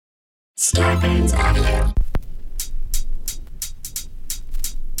Scarpins Audio.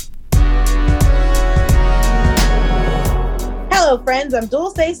 Hello, friends. I'm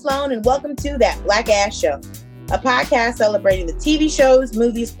Dulce Sloan, and welcome to That Black Ass Show, a podcast celebrating the TV shows,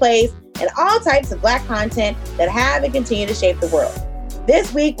 movies, plays, and all types of Black content that have and continue to shape the world.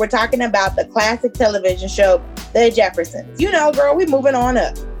 This week, we're talking about the classic television show, The Jeffersons. You know, girl, we're moving on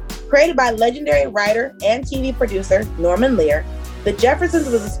up. Created by legendary writer and TV producer Norman Lear, The Jeffersons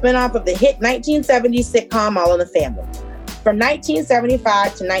was a spinoff of the hit 1970s sitcom All in the Family. From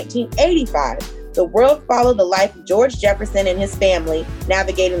 1975 to 1985, the world followed the life of George Jefferson and his family,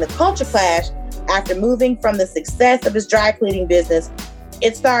 navigating the culture clash after moving from the success of his dry cleaning business.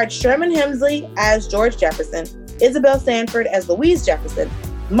 It starred Sherman Hemsley as George Jefferson, Isabel Sanford as Louise Jefferson,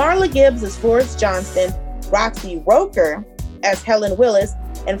 Marla Gibbs as Forrest Johnston, Roxy Roker as Helen Willis,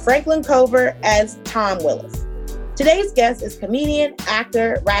 and Franklin Cover as Tom Willis. Today's guest is comedian,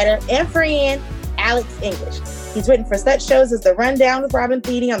 actor, writer, and friend Alex English. He's written for such shows as The Rundown with Robin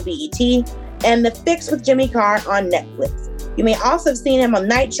Thede on BET and The Fix with Jimmy Carr on Netflix. You may also have seen him on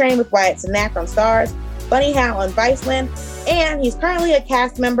Night Train with Wyatt Cenac on Starz, Funny How on Viceland, and he's currently a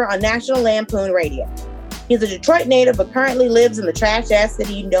cast member on National Lampoon Radio. He's a Detroit native but currently lives in the trash-ass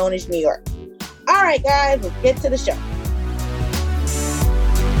city known as New York. All right, guys, let's get to the show.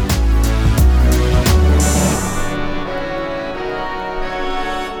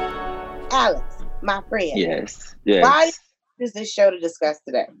 Alex, my friend. Yes. Why is this show to discuss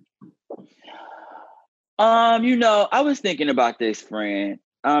today? I was thinking about this, friend.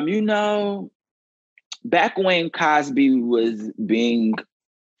 Back when Cosby was being,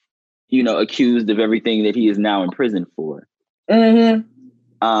 accused of everything that he is now in prison for. Mm-hmm.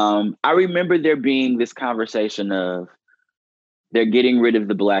 I remember there being this conversation of they're getting rid of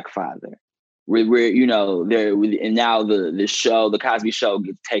the Black father. And now the Cosby Show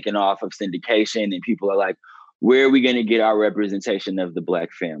gets taken off of syndication, and people are like, where are we going to get our representation of the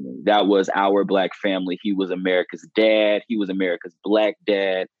Black family? That was our Black family. He was America's dad. He was America's Black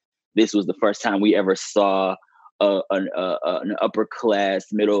dad. This was the first time we ever saw an upper class,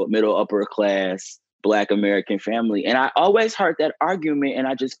 middle upper class Black American family. And I always heard that argument, and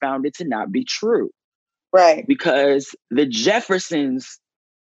I just found it to not be true. Right. Because the Jeffersons,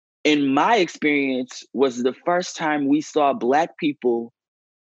 in my experience, was the first time we saw Black people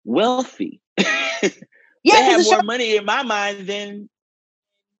wealthy. Yeah, they had more money in my mind than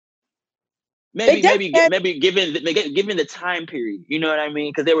maybe given the time period. You know what I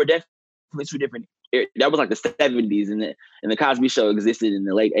mean? Because they were definitely two different. That was like the 70s, and the Cosby Show existed in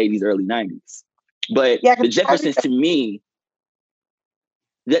the late 80s, early 90s. But the Jeffersons to me,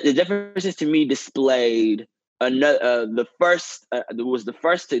 displayed was the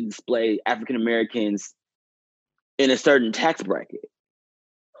first to display African Americans in a certain tax bracket.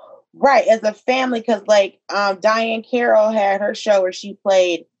 Right, as a family, because Diane Carroll had her show where she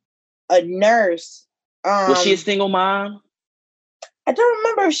played a nurse. Was she a single mom? I don't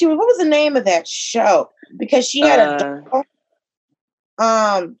remember if she was. What was the name of that show? Because she had a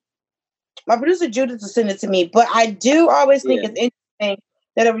dog. My producer Judith will send it to me, but I do always think it's interesting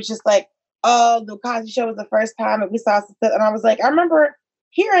that it was just like, oh, the Cosby Show was the first time that we saw stuff, and I was like, I remember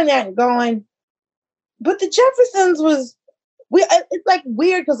hearing that and going, but the Jeffersons was. It's like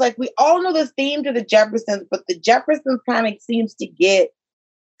weird because we all know the theme to the Jeffersons, but the Jeffersons kind of seems to get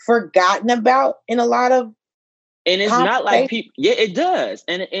forgotten about in a lot of. And it's not like people. Yeah, it does,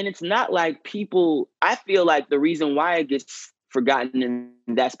 and it's not like people. I feel like the reason why it gets forgotten in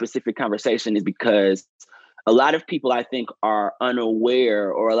that specific conversation is because a lot of people, I think, are unaware,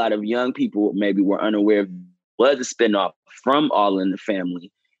 or a lot of young people maybe were unaware of was a spinoff from All in the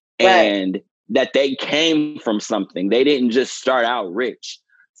Family, and that they came from something. They didn't just start out rich.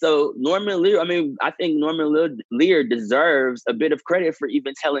 So Norman Lear, I think Norman Lear deserves a bit of credit for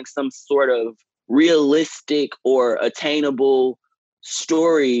even telling some sort of realistic or attainable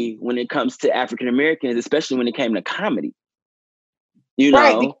story when it comes to African Americans, especially when it came to comedy.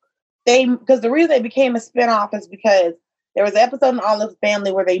 Right. Because the reason they became a spinoff is because there was an episode in All in the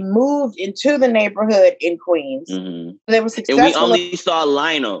Family where they moved into the neighborhood in Queens. Mm-hmm. They were successful. And we only saw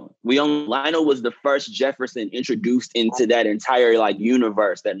Lionel. Lionel was the first Jefferson introduced into that entire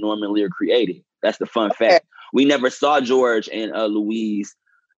universe that Norman Lear created. That's the fun fact. We never saw George and Louise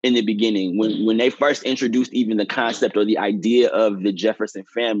in the beginning. When they first introduced even the concept or the idea of the Jefferson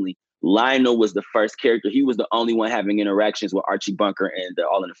family, Lionel was the first character. He was the only one having interactions with Archie Bunker and the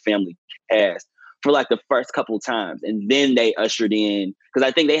All in the Family cast for the first couple of times. And then they ushered in, because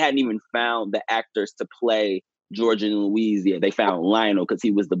I think they hadn't even found the actors to play George and Louise yet. They found Lionel because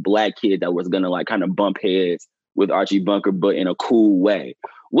he was the Black kid that was going to kind of bump heads with Archie Bunker, but in a cool way.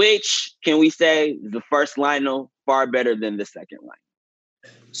 Which, can we say, the first Lionel far better than the second Lionel?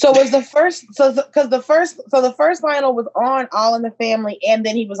 So was the first, the first Lionel was on All in the Family, and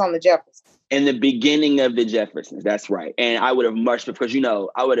then he was on the Jeffersons. In the beginning of the Jeffersons, that's right. And I would have much, because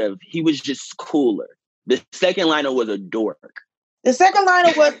he was just cooler. The second Lionel was a dork. The second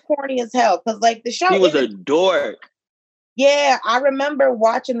Lionel was corny as hell, because like the show, he was a dork. Yeah, I remember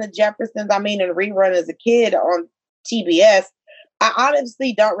watching the Jeffersons. I mean, in rerun as a kid on TBS. I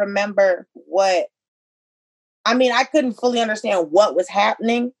honestly don't remember what. I mean, I couldn't fully understand what was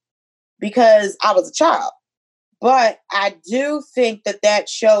happening because I was a child. But I do think that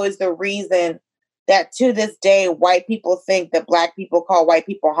show is the reason that to this day, white people think that Black people call white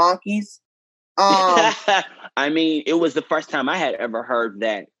people honkies. I mean, it was the first time I had ever heard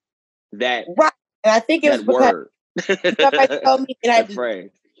that right. And I think it was word. Somebody told me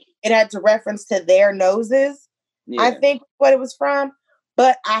it had to reference to their noses. Yeah. I think what it was from.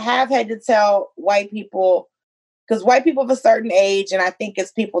 But I have had to tell white people, because white people of a certain age, and I think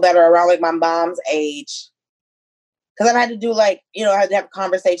it's people that are around like my mom's age, because I've had to do I had to have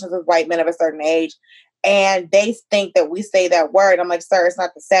conversations with white men of a certain age, and they think that we say that word. I'm like, sir, it's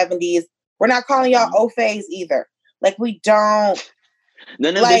not the 70s. We're not calling y'all Ofays either. Like, we don't.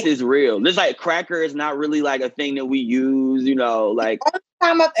 None of this is real. This cracker is not really like a thing that we use, like. The only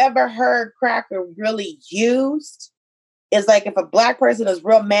time I've ever heard cracker really used is like if a Black person is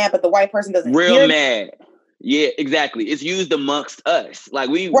real mad, but the white person doesn't real mad. Yeah, exactly. It's used amongst us. Like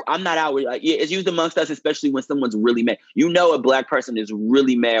I'm not out with it's used amongst us, especially when someone's really mad. A Black person is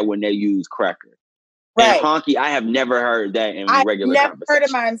really mad when they use cracker. Right. And honky, I have never heard that in regular conversation. I've never heard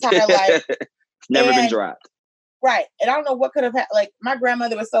it my entire life. It's never been dropped. Right. And I don't know what could have happened. Like, my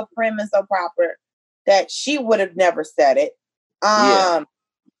grandmother was so prim and so proper that she would have never said it. I've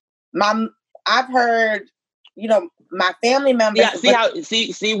heard, my family members. Yeah,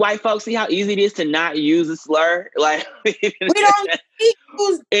 see white folks, see how easy it is to not use a slur? Like, we don't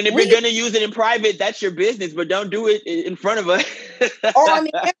use. And if you're going to use it in private, that's your business, but don't do it in front of us. On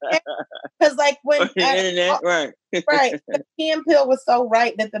the internet. Because like when internet, right. Right. The Key and Peele was so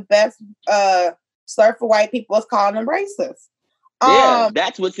right that the best slur for white people is calling them racist. Yeah,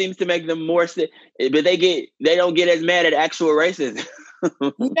 that's what seems to make them more sick. But they don't get as mad at actual racism.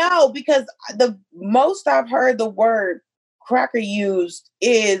 No, because the most I've heard the word cracker used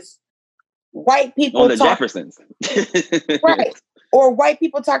is white people on the Jeffersons. Right. Or white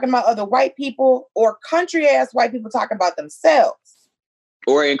people talking about other white people, or country ass white people talking about themselves.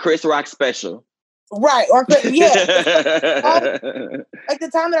 Or in Chris Rock's special. Right. Or yeah. Like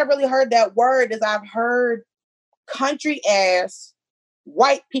the time that I really heard that word is I've heard country ass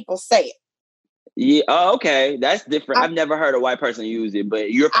white people say it. Yeah. Oh, okay. That's different. I've never heard a white person use it,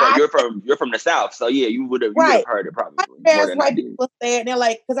 but you're from the South, so yeah, you would have heard it probably. Country ass white people say it, and they're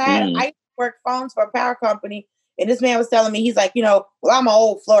like, because I work phones for a power company, and this man was telling me, he's like, well, I'm an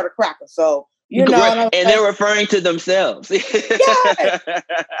old Florida cracker, so and they're referring to themselves. Yes.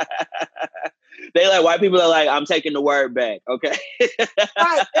 They like, white people are like, I'm taking the word back. Okay.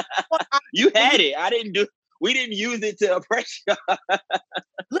 Right. You had it. We didn't use it to oppress you.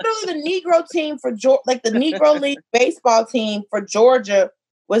 Literally, the Negro team for Georgia, like the Negro League baseball team for Georgia,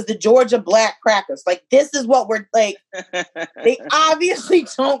 was the Georgia Black Crackers. Like, this is what we're like. They obviously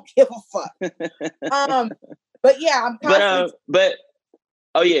don't give a fuck. But yeah, I'm constantly. But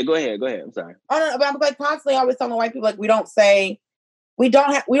oh yeah, go ahead. I'm sorry. Oh no, but I'm like constantly always telling white people, like, we don't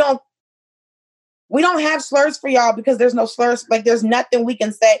have slurs for y'all because there's no slurs. Like, there's nothing we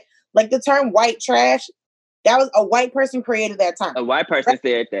can say. Like, the term white trash, that was a white person created that term. A white person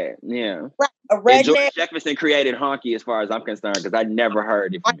said that, yeah. Right. A redneck. And George Jefferson created honky, as far as I'm concerned, because I never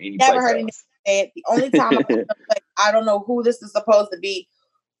heard it from any place. Never heard anyone say it. The only time I don't know who this is supposed to be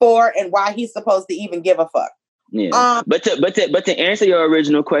for and why he's supposed to even give a fuck. Yeah. But to answer your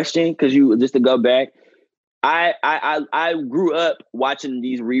original question, because just to go back, I grew up watching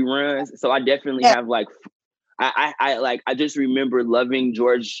these reruns, so I definitely have like. I just remember loving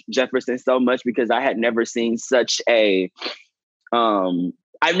George Jefferson so much because I had never seen such a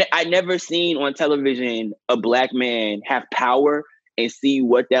I'd never seen on television a Black man have power and see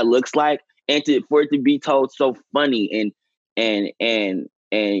what that looks like, and for it to be told so funny and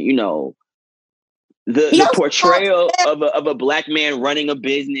the portrayal of a Black man running a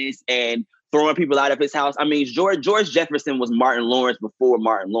business and throwing people out of his house. I mean, George Jefferson was Martin Lawrence before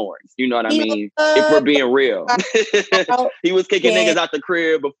Martin Lawrence. You know what I mean? If we're being real. He was kicking niggas out the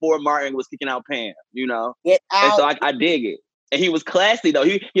crib before Martin was kicking out Pam, And so I dig it. And he was classy, though.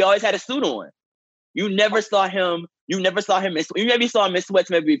 He always had a suit on. You never saw him. You maybe saw him in sweats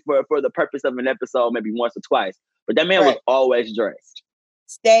maybe for the purpose of an episode, maybe once or twice. But that man was always dressed.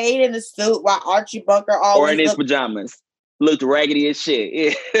 stayed in the suit while Archie Bunker or always in his pajamas. Looked raggedy as shit.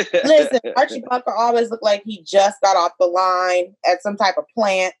 Yeah. Listen, Archie Bunker always looked like he just got off the line at some type of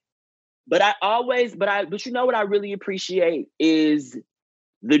plant. But you know what I really appreciate is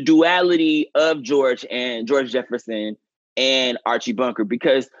the duality of George Jefferson and Archie Bunker,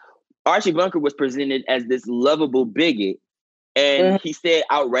 because Archie Bunker was presented as this lovable bigot, and he said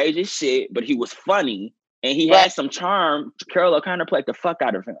outrageous shit, but he was funny and he had some charm. Carol O'Connor played the fuck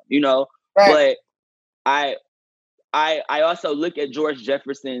out of him, you know. But I also look at George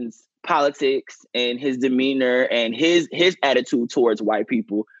Jefferson's politics and his demeanor and his attitude towards white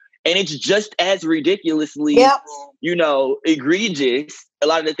people, and it's just as ridiculously, you know, egregious. A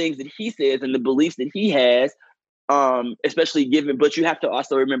lot of the things that he says and the beliefs that he has, especially given. But you have to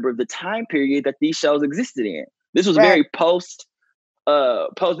also remember the time period that these shows existed in. This was very post.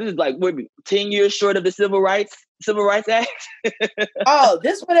 This is like 10 years short of the Civil Rights Act. Oh,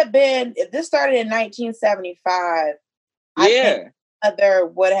 this would have been, if this started in 1975. I think mother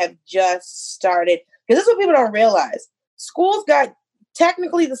would have just started, because this is what people don't realize. Schools got,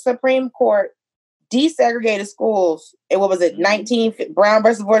 technically the Supreme Court desegregated schools. And what was it? Brown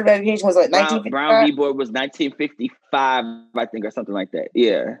versus Board of Education was what? 1955? Brown v. Board was 1955, I think, or something like that.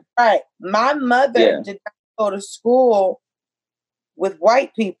 Yeah. Right. My mother did not go to school with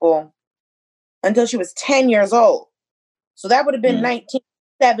white people until she was 10 years old. So that would have been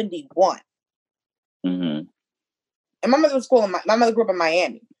 1971. Mm-hmm. And my mother was school. My mother grew up in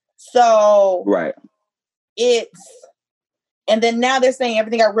Miami. So and then now they're saying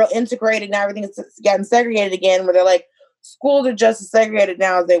everything got real integrated. Now everything's gotten segregated again, where they're like, schools are just as segregated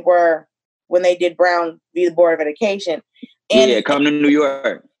now as they were when they did Brown v. the Board of Education. And come to New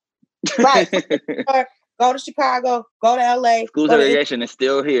York. Right. Go to Chicago, go to LA. School segregation is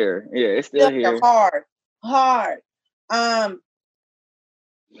still here. Yeah, it's still here. Hard.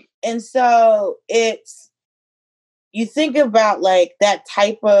 And so you think about like that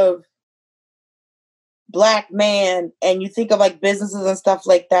type of Black man, and you think of like businesses and stuff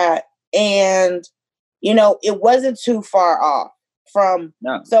like that. And, you know, it wasn't too far off from,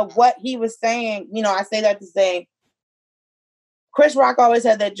 so what he was saying, you know, I say that to say, Chris Rock always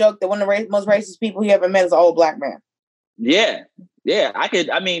had that joke that one of the most racist people he ever met is an old Black man. Yeah. That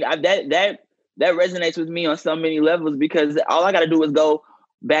resonates with me on so many levels, because all I got to do is go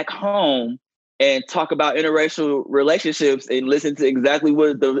back home and talk about interracial relationships and listen to exactly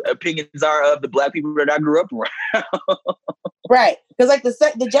what the opinions are of the Black people that I grew up around. Right. Because like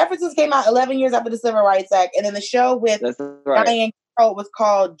the Jeffersons came out 11 years after the Civil Rights Act. And then the show with Diane Carroll was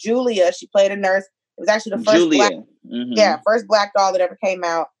called Julia. She played a nurse. It was actually the first first Black doll that ever came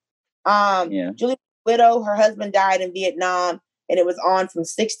out. Julia was a widow. Her husband died in Vietnam, and it was on from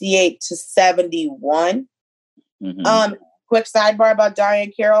 68 to 71. Mm-hmm. Quick sidebar about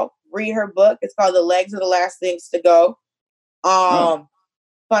Diane Carroll. Read her book. It's called The Legs Are the Last Things to Go.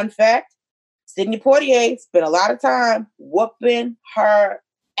 Fun fact, Sidney Poitier spent a lot of time whooping her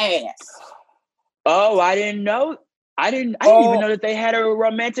ass. Oh, I didn't know. I didn't even know that they had a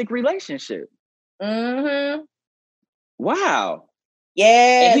romantic relationship. Mm-hmm. Wow.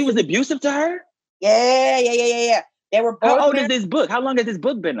 Yeah. And he was abusive to her? Yeah. They were both. How old is this book? How long has this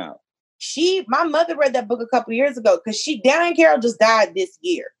book been out? My mother read that book a couple years ago, because Diane Carroll just died this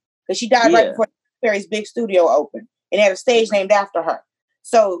year. Because she died right before Perry's big studio opened, and they had a stage named after her.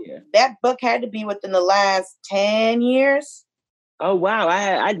 So that book had to be within the last 10 years. Oh, wow.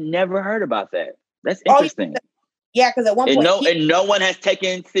 I'd never heard about that. That's interesting. Yeah, because at one point... no one has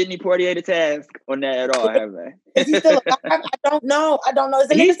taken Sidney Poitier to task on that at all, have they? Is he still alive? I don't know. Is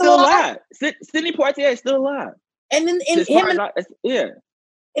the He's still alive? Sidney Poitier is still alive. And then him and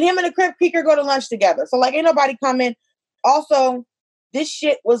the Crip Creeker go to lunch together. So like, ain't nobody coming. Also, this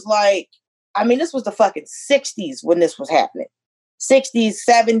shit was like, I mean, this was the fucking 60s when this was happening. 60s,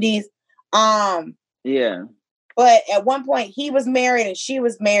 70s. Yeah. But at one point he was married and she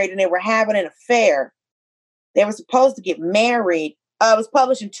was married, and they were having an affair. They were supposed to get married. It was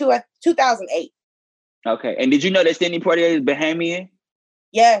published in 2008. Okay. And did you know that Sidney Poitier is Bahamian?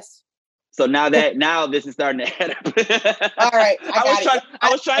 Yes. So now this is starting to add up. All right. I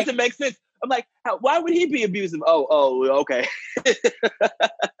was trying to make sense. I'm like, why would he be abusive? Oh, okay. I'm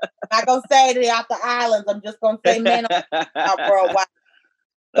not gonna say they out the islands. I'm just gonna say men worldwide.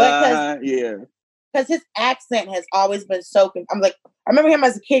 Because his accent has always been so. I'm like, I remember him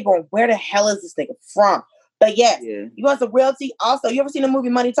as a kid going, "Where the hell is this nigga from?" But yes, you want some realty. Also, you ever seen the movie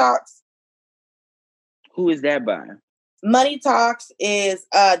Money Talks? Who is that by? Money Talks is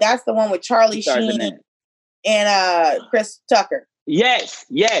that's the one with Charlie Sheen and Chris Tucker. Yes,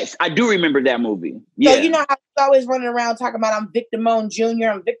 I do remember that movie. Yeah. So you know how he's always running around talking about I'm Vic Damone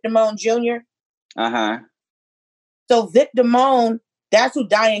Jr. Uh-huh. So Vic Damone, that's who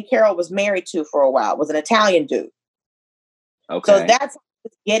Diane Carroll was married to for a while, was an Italian dude. Okay. So that's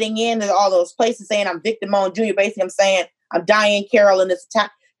getting into all those places saying I'm Vic Damone Jr. Basically, I'm saying I'm Diane Carroll in this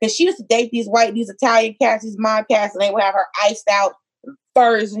Italian. Because she used to date these Italian cats, these mob cats, and they would have her iced out, and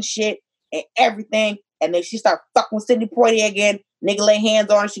furs and shit, and everything. And then she started fucking with Sidney Poitier again. Nigga lay hands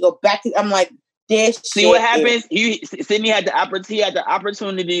on her. She go back to. I'm like, this. See what happens? Sidney had the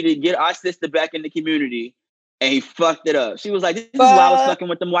opportunity to get our sister back in the community, and he fucked it up. She was like, "This is why I was fucking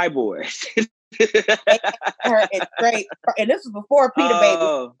with them white boys." It's great, and this was before Peter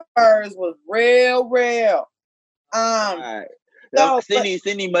Baby. Hers was real. Right. So,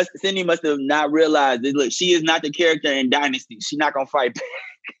 Sidney must have not realized that. Look, she is not the character in Dynasty. She's not gonna fight back.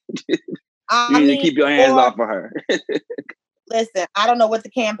 You need to keep your hands off of her. Listen, I don't know what the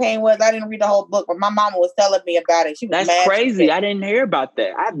campaign was. I didn't read the whole book, but my mama was telling me about it. She was That's crazy. I didn't hear about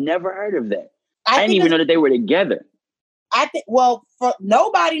that. I've never heard of that. I didn't even know that they were together. I think. Well,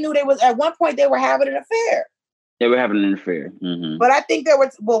 nobody knew they was. At one point, they were having an affair. They were having an affair. Mm-hmm. But I think there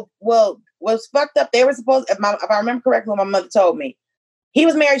was. Well, was fucked up. They were supposed. If I remember correctly, what my mother told me, he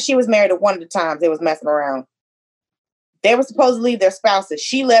was married. She was married at one of the times. They was messing around. They were supposed to leave their spouses.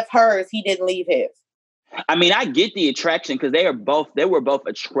 She left hers. He didn't leave his. I mean, I get the attraction because they were both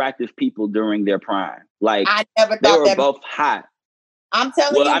attractive people during their prime. Like I never thought they were both hot. I'm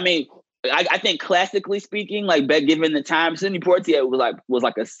telling you. I mean, I think classically speaking, like back given the time, Sidney Poitier was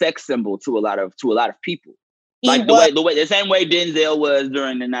like a sex symbol to a lot of people. Like the same way Denzel was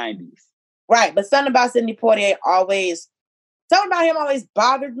during the 90s. Right, but something about Sidney Poitier always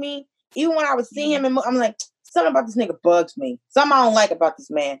bothered me. Even when I would see him, and I'm like, something about this nigga bugs me. Something I don't like about this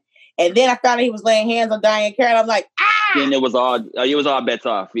man. And then I found out he was laying hands on Diane Carroll. I'm like, ah! Then it was all bets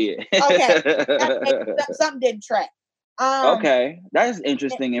off. Yeah. Okay. Something didn't track. Okay, that's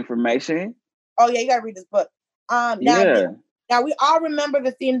interesting information. Oh yeah, you gotta read this book. Now we all remember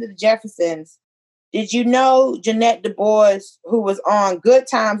the theme of the Jeffersons. Did you know Jeanette Du Bois, who was on Good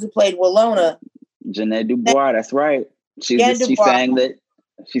Times, who played Willona? Jeanette Du Bois, that's right. She sang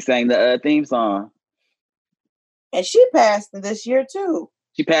the theme song. And she passed this year too.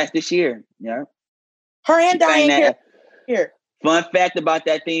 She passed this year. Yeah. Her and Diane here. Fun fact about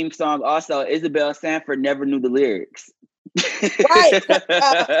that theme song also, Isabel Sanford never knew the lyrics. Right.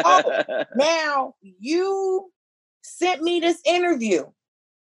 Now you sent me this interview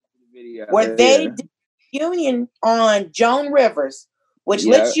where they did union on Joan Rivers, which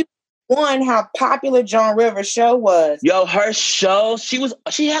lets you how popular Joan Rivers' show was. Yo, her show,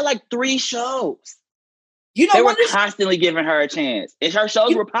 she had like 3 shows. You know, they were constantly giving her a chance, and her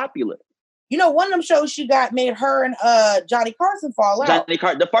shows were popular. You know, one of them shows she got made her and Johnny Carson fall out.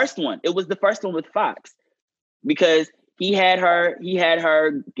 The first one. It was the first one with Fox, because he had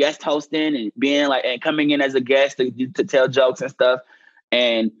her guest hosting and being like and coming in as a guest to tell jokes and stuff,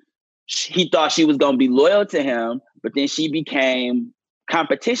 and he thought she was gonna be loyal to him, but then she became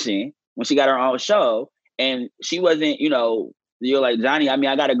competition when she got her own show, and she wasn't, you're like, Johnny, I mean,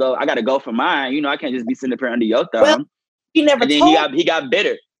 I gotta go for mine. I can't just be sitting up here under your thumb. Well, he never. And then he got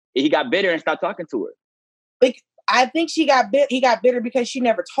bitter. He got bitter and stopped talking to her. I think he got bitter because she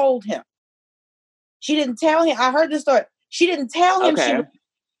never told him. She didn't tell him. I heard this story. She didn't tell him she was.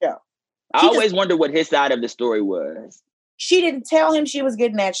 Yeah. I always wondered what his side of the story was. She didn't tell him she was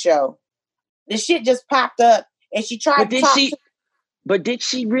getting that show. The shit just popped up, and she tried to talk. But did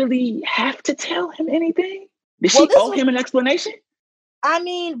she really have to tell him anything? Did she owe him an explanation? I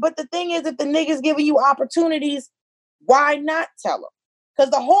mean, but the thing is, if the nigga's giving you opportunities, why not tell him? Because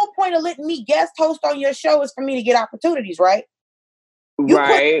the whole point of letting me guest host on your show is for me to get opportunities, right?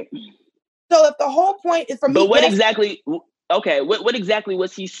 Right. So if the whole point is for me, but what exactly? Okay, what exactly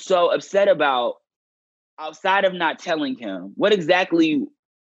was he so upset about outside of not telling him? What is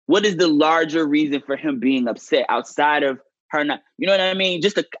the larger reason for him being upset outside of her not? You know what I mean?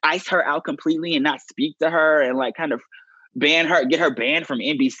 Just to ice her out completely and not speak to her and like kind of ban her, get her banned from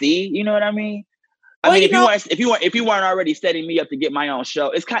NBC. You know what I mean? I mean, if you weren't already setting me up to get my own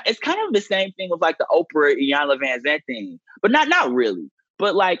show, it's kind of the same thing with like the Oprah Iyanla Vanzant thing, but not really.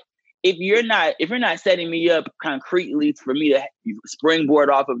 But like, if you're not setting me up concretely for me to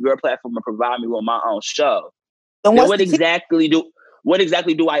springboard off of your platform and provide me with my own show, then what exactly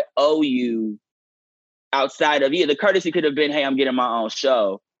do I owe you outside of the courtesy could have been, hey, I'm getting my own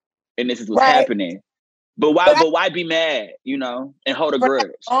show, and this is what's happening. But why be mad, and hold a grudge?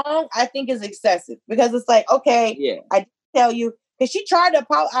 I think is excessive because it's like, okay, I tell you, because she tried to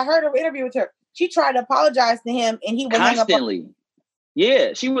I heard her interview with her. She tried to apologize to him, and he would constantly.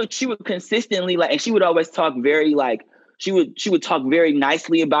 Yeah, she would consistently like, and she would always talk very like she would talk very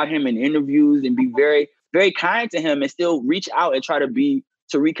nicely about him in interviews and be very, very kind to him and still reach out and try to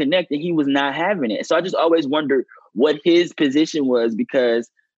reconnect, and he was not having it. So I just always wondered what his position was, because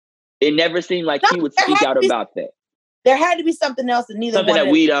it never seemed like he would speak out about that. There had to be something else that neither something one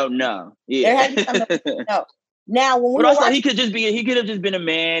that we don't know. Yeah. There had to be something else. Now, when we but also he could have just been a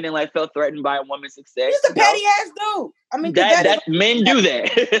man and like felt threatened by a woman's success. He's a petty ass dude. I mean, that men do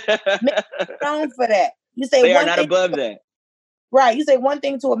that. Men are known for that. You say they are not above that. Right. You say one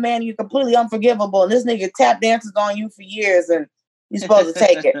thing to a man, you're completely unforgivable, and this nigga tap dances on you for years, and you're supposed to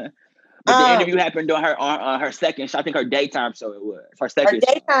take it. But the interview happened on her second show. I think her daytime show it was. Her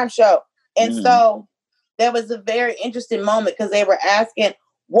daytime show. And so there was a very interesting moment because they were asking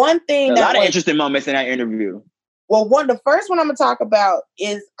one thing. A lot of interesting moments in that interview. Well, the first one I'm going to talk about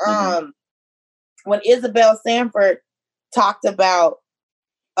is when Isabel Sanford talked about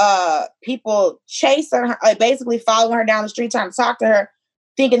people chasing her, basically following her down the street, trying to talk to her,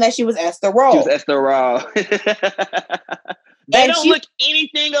 thinking that she was Esther Roll. She was Esther Roll. They don't look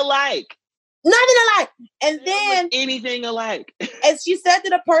anything alike. Nothing alike. And then anything alike. And she said to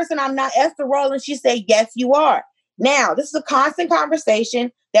the person, "I'm not Esther Roll," and she said, "Yes, you are." Now, this is a constant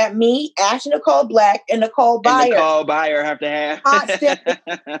conversation that me, Ashley Nicole Black, and Nicole Byer have to have. Constantly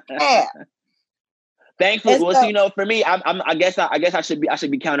have. Thankfully, for me, I guess I should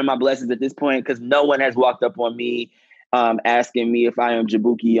be counting my blessings at this point, because no one has walked up on me asking me if I am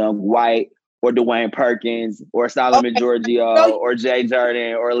Jaboukie Young White or Dwayne Perkins or Solomon Giorgio or Jay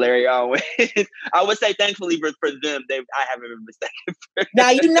Jordan or Larry Owens. I would say thankfully for them, I haven't been mistaken. Now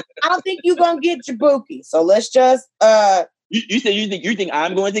I don't think you're gonna get Jaboukie. So let's just You think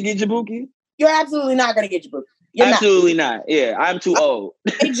I'm going to get Jaboukie? You're absolutely not gonna get Jaboukie. Absolutely not. Yeah, I'm too old.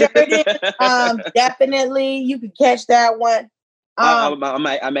 Jay Jordan, definitely you could catch that one. I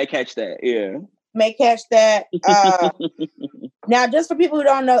may catch that. Yeah. May catch that. Now, just for people who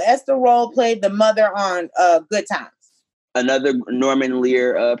don't know, Esther Roll played the mother on Good Times. Another Norman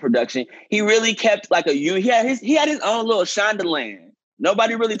Lear production. He really kept like he had his own little Shondaland.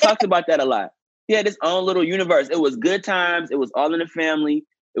 Nobody really talks about that a lot. He had his own little universe. It was Good Times. It was All in the Family.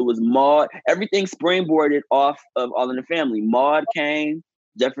 It was Maude. Everything springboarded off of All in the Family. Maude came,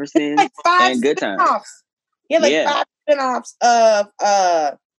 Jefferson, and Good Times. He had 5 spinoffs of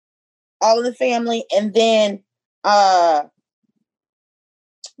All in the Family, and then Marla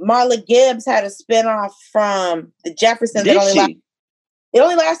Gibbs had a spinoff from the Jeffersons. It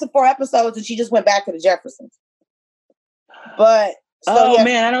only lasted 4 episodes, and she just went back to the Jeffersons. But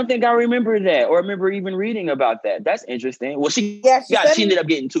man, I don't think I remember that, or remember even reading about that. That's interesting. Well, she ended up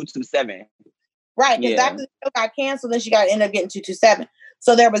getting 227. Right, because after the show got canceled, then she ended up getting 227.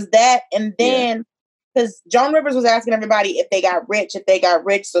 So there was that, and then because Joan Rivers was asking everybody if they got rich.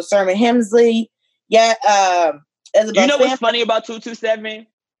 So Sermon Hemsley, Isabel. You know what's funny about 227?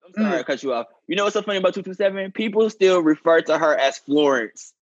 I'm sorry to cut you off. You know what's so funny about 227? People still refer to her as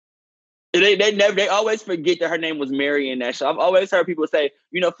Florence. They always forget that her name was Mary in that show. I've always heard people say,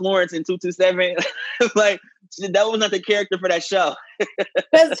 Florence in 227. Like, that was not the character for that show.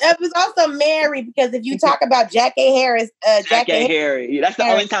 Because it was also Mary, because if you talk about Jackie Harris, Jackie Harry. That's the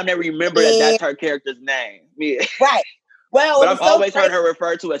only time they remember that that's her character's name. Yeah. Right. Well, but I've always heard her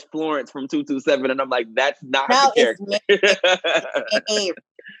referred to as Florence from 227, and I'm like, that's not her character.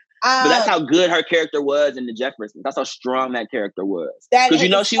 But that's how good her character was in the Jeffersons. That's how strong that character was. Because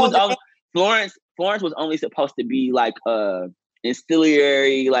she was only Florence was only supposed to be like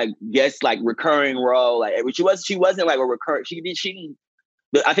ancillary, like guest, like recurring role. Like she wasn't like a recurring.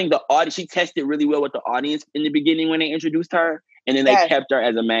 I think the audience, she tested really well with the audience in the beginning when they introduced her, and then they kept her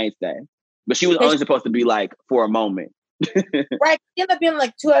as a mainstay. But she was only supposed to be like for a moment. Right. She ended up being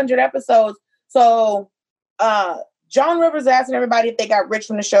like 200 episodes. So Joan Rivers asking everybody if they got rich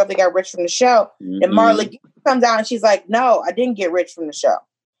from the show, Mm-hmm. And Marla comes out and she's like, "No, I didn't get rich from the show.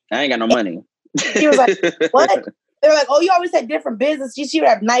 I ain't got no money." She was like, "What?" They're like, "Oh, you always had different business." She would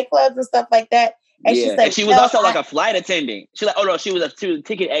have nightclubs and stuff like that. And she's like, and she was also like a flight attendant. She was a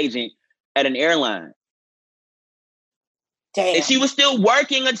ticket agent at an airline. Damn. And she was still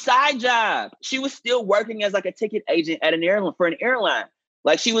working a side job. She was still working as like a ticket agent at an airline for an airline.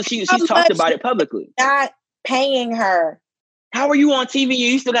 Like she talked about it publicly. Not paying her. How are you on TV?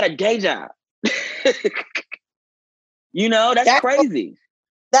 You still got a day job. That's crazy.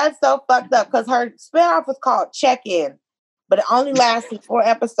 That's so fucked up, because her spinoff was called Check-In, but it only lasted 4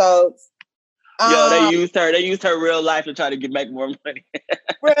 episodes. They used her real life to try to make more money.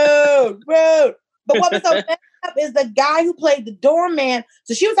 Rude. But what was so messed up is the guy who played the doorman.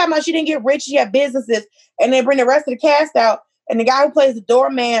 So she was talking about she didn't get rich, she had businesses, and they bring the rest of the cast out. and the guy who plays the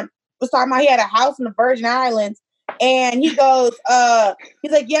doorman was talking about he had a house in the Virgin Islands, and he goes,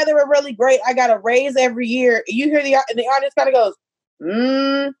 he's like, yeah, they were really great. I got a raise every year. You hear the audience kind of goes,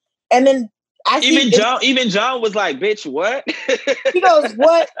 and then even John was like, bitch, what? He goes,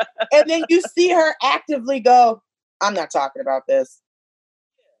 what? And then you see her actively go, I'm not talking about this.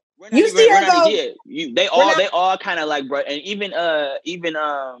 You see her go, they all kind of like, bro, and even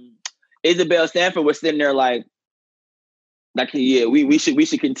Isabel Sanford was sitting there like, yeah, we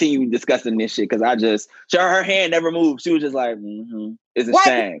should continue discussing this shit because her hand never moved. She was just like, it's a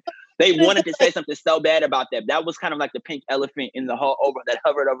shame. They wanted to say something so bad about that. That was kind of like the pink elephant in the that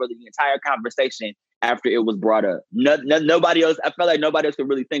hovered over the entire conversation after it was brought up. Nobody else. I felt like nobody else could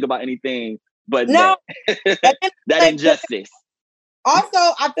really think about anything but that injustice. Also,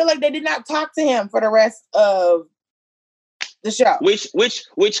 I feel like they did not talk to him for the rest of the show.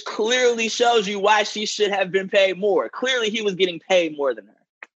 Which clearly shows you why she should have been paid more. Clearly, he was getting paid more than her.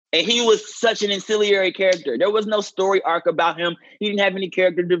 And he was such an ancillary character. There was no story arc about him. He didn't have any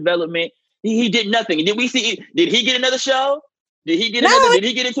character development. He did nothing. Did he get another show? Did he get another? Did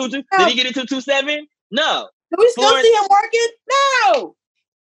he get into 227? No. Do we still see him working? No.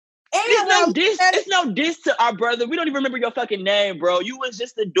 It's no diss to our brother. We don't even remember your fucking name, bro. You was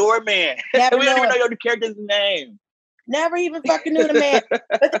just a doorman. We don't even know your character's name. Never even fucking knew the man.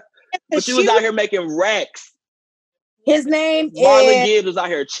 But she was out here making racks. His name Marlon Gibbs was out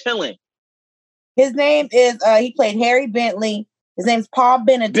here chilling. His name is, he played Harry Bentley. His name's Paul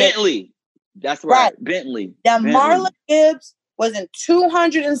Benedict. Bentley. That's right. Bentley. Now, Marlon Gibbs was in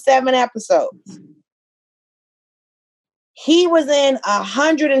 207 episodes. He was in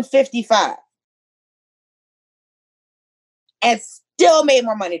 155 and still made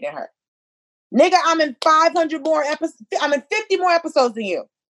more money than her. Nigga, I'm in 500 more episodes. I'm in 50 more episodes than you.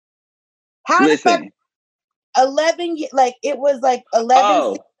 How the fuck? 11, like it was like 11.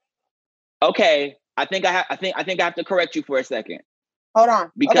 Oh, okay. I think I have to correct you for a second. Hold on,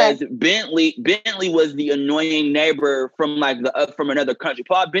 because Bentley was the annoying neighbor from from another country.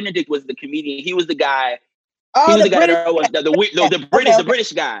 Paul Benedict was the comedian. He was the guy. Oh, he was the guy that was the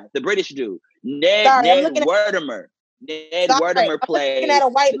British guy, the British dude. Ned Werdimer. Werdimer played. I'm looking at a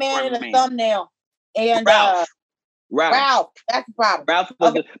white man in a thumbnail, and Ralph. That's the problem. Ralph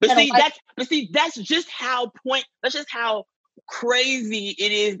was that's just how crazy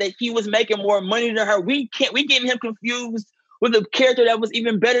it is that he was making more money than her. We getting him confused with a character that was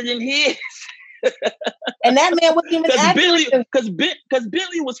even better than his. And that man wasn't even because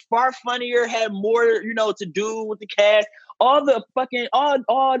Bentley was far funnier, had more, to do with the cast. All the fucking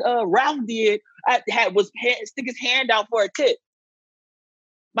Ralph did was stick his hand out for a tip.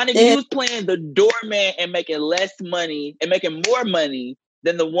 My nigga, he was playing the doorman and making less money and making more money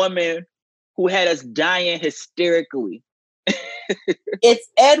than the woman who had us dying hysterically. It's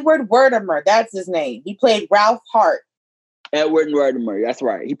Edward Werdimer. That's his name. He played Ralph Hart. Edward Werdimer. That's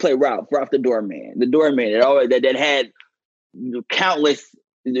right. He played Ralph the doorman. The doorman that had countless.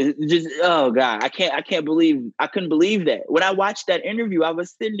 Just oh god, I couldn't believe that. When I watched that interview, I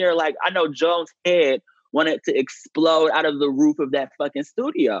was sitting there like, I know Joan's head wanted to explode out of the roof of that fucking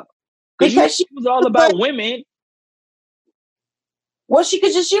studio because she was all about women. Well, she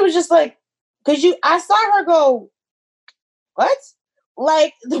was just like, I saw her go, what?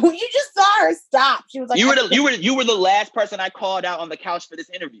 Like when you just saw her stop, she was like, you were the last person I called out on the couch for this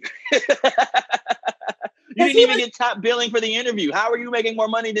interview. You didn't even get top billing for the interview. How are you making more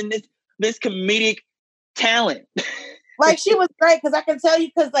money than this comedic talent? Like she was great because I can tell you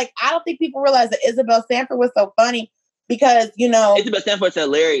like I don't think people realize that Isabel Sanford was so funny because Isabel Sanford's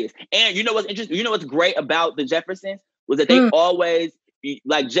hilarious. And you know what's interesting? You know what's great about the Jeffersons was that they always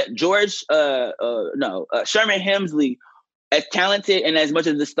like Sherman Hemsley, as talented and as much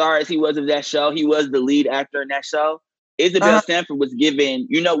as the star as he was of that show, he was the lead actor in that show. Isabel Sanford was given,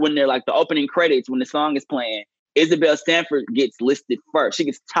 when they're like the opening credits, when the song is playing, Isabel Sanford gets listed first. She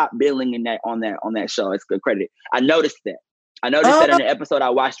gets top billing on that show. It's good credit. I noticed that. that in the episode I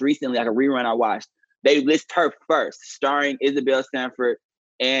watched recently, like a rerun I watched. They list her first, starring Isabel Sanford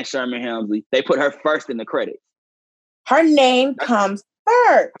and Sherman Hemsley. They put her first in the credits. Her name comes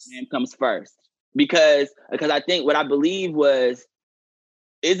first. Her name comes first. Because I think what I believe was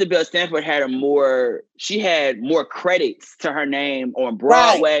Isabel Sanford had more credits to her name on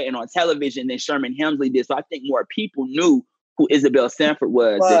Broadway and on television than Sherman Hemsley did. So I think more people knew who Isabel Sanford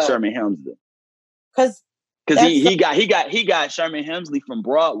was than Sherman Hemsley. Because he got Sherman Hemsley from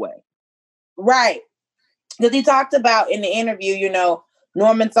Broadway. Right. Because he talked about in the interview,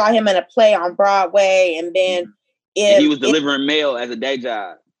 Norman saw him in a play on Broadway, and then he was delivering mail as a day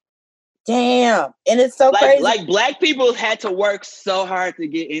job. Damn. And it's so crazy. Like Black people had to work so hard to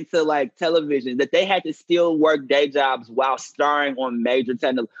get into like television that they had to still work day jobs while starring on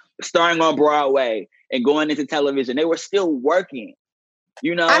starring on Broadway and going into television. They were still working,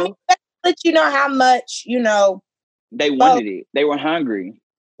 you know? I mean, let you know how much, they wanted it. They were hungry.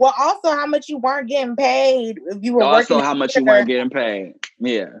 Well, also how much you weren't getting paid if you were also working. How much you weren't getting paid.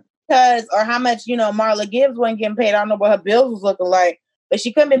 Yeah. Or how much, Marla Gibbs wasn't getting paid. I don't know what her bills was looking like. But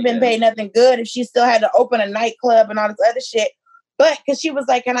she couldn't have been paid nothing good if she still had to open a nightclub and all this other shit. But because she was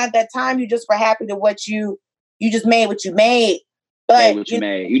like, and at that time, you just were happy to what you just made what you made. But you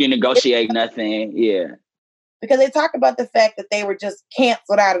didn't negotiate nothing. Yeah. Because they talk about the fact that they were just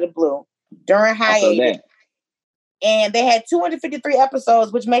canceled out of the blue during hiatus. And they had 253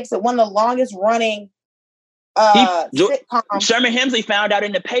 episodes, which makes it one of the longest running sitcoms. Sherman Hemsley found out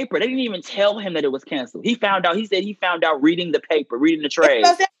in the paper. They didn't even tell him that it was canceled. He said he found out reading the paper, reading the trades.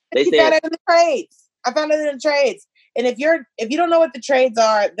 Found out in the trades. I found out in the trades. And if you don't know what the trades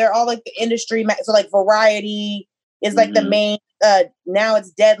are, they're all like the industry. So like Variety is like the main. Now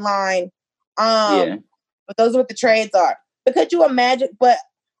it's Deadline. But those are what the trades are. But could you imagine? But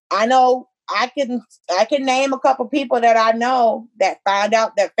I know I can name a couple people that I know that found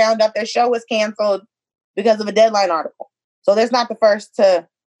out their show was canceled because of a Deadline article. So that's not the first to.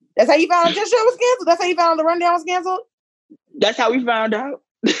 That's how you found out your show was canceled. That's how you found out the Rundown was canceled. That's how we found out.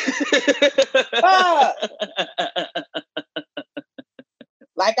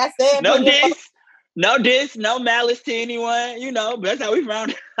 Like I said, no diss, no malice to anyone. But that's how we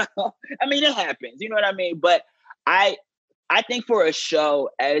found out. I mean, it happens. You know what I mean? But I think for a show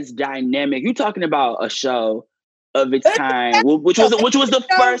as dynamic, you're talking about a show of its kind, which was the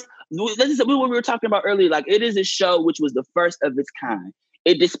first. This is what we were talking about earlier. Like, it is a show which was the first of its kind.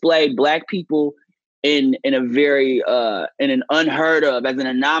 It displayed Black people in a very in an unheard of, as an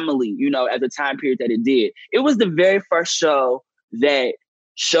anomaly, at the time period that it did. It was the very first show that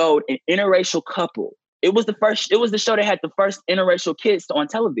showed an interracial couple. It was the show that had the first interracial kiss on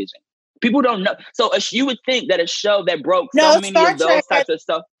television. People don't know. So you would think that a show that broke so many of those types of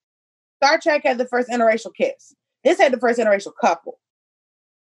stuff. Star Trek had the first interracial kiss. This had the first interracial couple.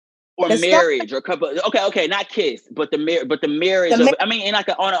 Or marriage, or couple. Okay, not kiss, but the marriage.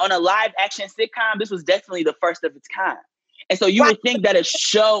 On a live action sitcom, this was definitely the first of its kind. And so you would think that a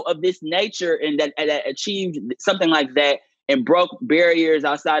show of this nature and that achieved something like that and broke barriers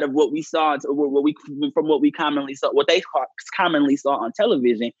outside of what we saw, what they commonly saw on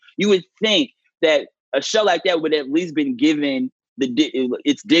television. You would think that a show like that would at least been given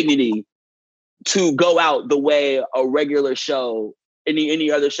its dignity to go out the way a regular show,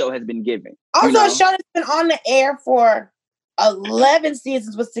 any other show, has been given. Also, a show that's been on the air for 11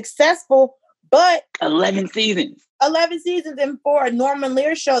 seasons was successful, but 11 seasons. 11 seasons, and for a Norman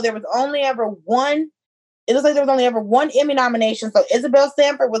Lear show, there was only ever one. It looks like there was only ever one Emmy nomination. So Isabel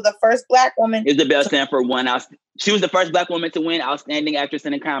Sanford was the first Black woman. Sanford won out. She was the first Black woman to win Outstanding Actress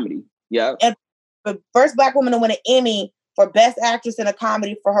in a Comedy. Yeah, and the first Black woman to win an Emmy for Best Actress in a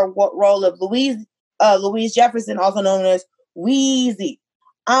Comedy for her role of Louise Jefferson, also known as Weezy.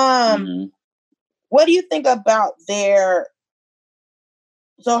 What do you think about their?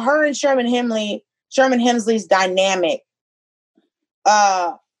 So her and Sherman Hemsley's dynamic.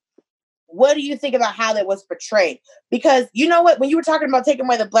 What do you think about how that was portrayed? Because you know what, when you were talking about taking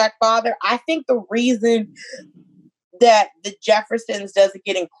away the Black father, I think the reason that the Jeffersons doesn't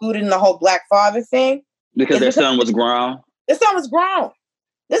get included in the whole Black father thing because their son was grown. Their son was grown.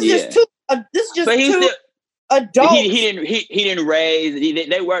 This is just two adults. He didn't raise.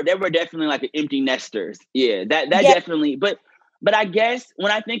 They were definitely like empty nesters. Yeah, that definitely. But I guess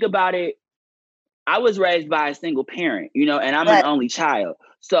when I think about it, I was raised by a single parent, and I'm an only child.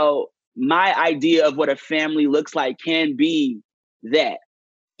 So my idea of what a family looks like can be that.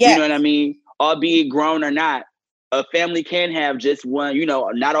 Yes. You know what I mean? Albeit grown or not, a family can have just one.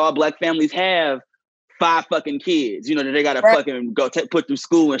 Not all Black families have 5 fucking kids. That they gotta fucking go put through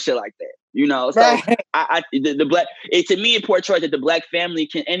school and shit like that. So the Black. To me, it portrays that the Black family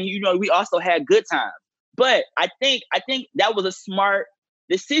can, and we also had good times. But I think that was a smart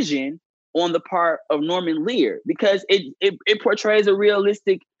decision on the part of Norman Lear, because it portrays a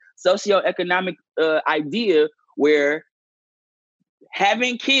realistic socioeconomic idea where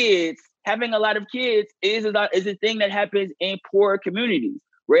having a lot of kids is a thing that happens in poor communities.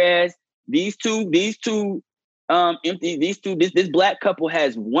 Whereas this Black couple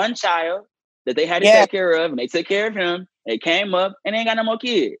has one child that they had to take care of, and they took care of him. They came up and they ain't got no more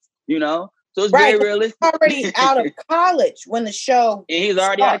kids. So it's very realistic. He's already out of college when the show. And he's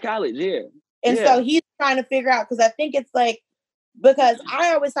already out of college, yeah. And so he's trying to figure out, because I think it's like Because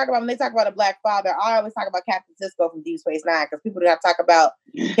I always talk about, when they talk about a black father, I always talk about Captain Sisko from Deep Space Nine, because people do not talk about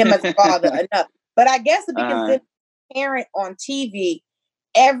him as a father enough. But I guess to be considered a parent on TV,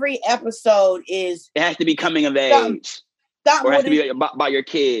 every episode is... It has to be coming of age. Or it has to be about your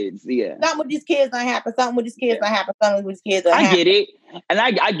kids. Yeah. Something with these kids not happen. Something with these kids not happen. Something with these kids not happen. I get it. And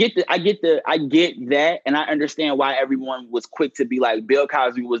I get that. And I understand why everyone was quick to be like, Bill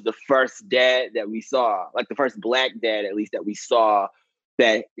Cosby was the first dad that we saw, like the first black dad, at least, that we saw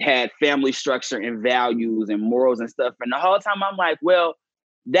that had family structure and values and morals and stuff. And the whole time I'm like, well,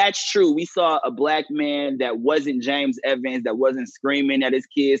 that's true. We saw a black man that wasn't James Evans, that wasn't screaming at his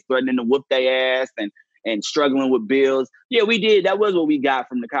kids, threatening to whoop their ass and struggling with bills. Yeah, we did. That was what we got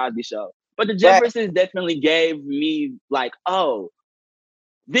from the Cosby Show. But the Jeffersons definitely gave me like, oh,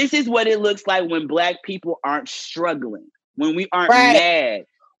 this is what it looks like when black people aren't struggling, when we aren't mad,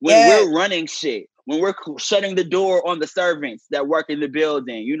 when we're running shit, when we're shutting the door on the servants that work in the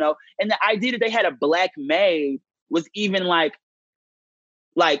building, you know? And the idea that they had a black maid was even like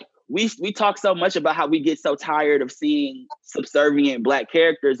we talk so much about how we get so tired of seeing subservient black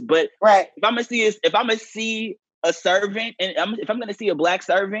characters, but if I'm gonna see a servant, and if I'm gonna see a black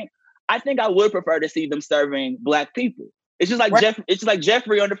servant, I think I would prefer to see them serving black people. It's just like it's just like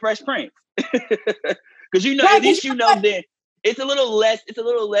Jeffrey on the Fresh Prince, because at least then it's a little less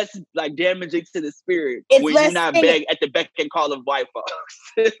like damaging to the spirit when you're not at the beck and call of white folks.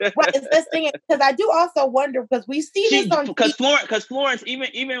 It's less thing, because I do also wonder, because we see this on because Florence,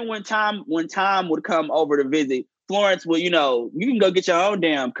 even when Tom would come over to visit, Florence will, you can go get your own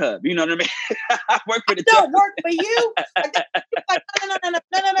damn cup. You know what I mean? I work for the don't work for you. Like,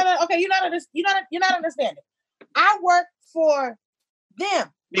 no. Okay, you're not understanding. I work for them.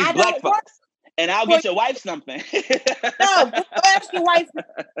 These black folks. And I'll get your wife something. No, ask your wife.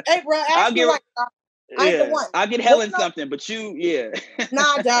 Hey, bro, ask your wife. I ain't the one. I'll get Helen something, but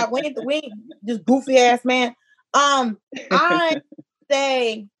Nah, dog, we ain't this goofy ass man. I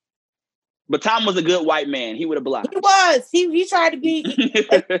say. But Tom was a good white man. He would have blocked. He was. He tried to be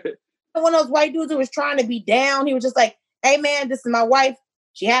one of those white dudes who was trying to be down. He was just like, "Hey, man, this is my wife.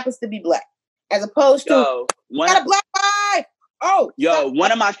 She happens to be black," as opposed to got a black wife.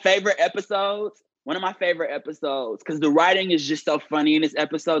 One of my favorite episodes, because the writing is just so funny in this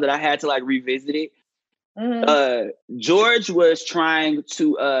episode that I had to like revisit it. Mm-hmm. George was trying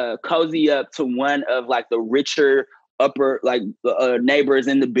to cozy up to one of like the richer upper neighbors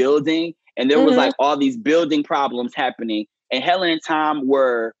in the building, and there was like all these building problems happening, and Helen and Tom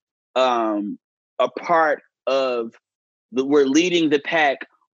were a part of we're leading the pack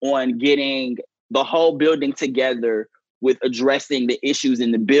on getting the whole building together with addressing the issues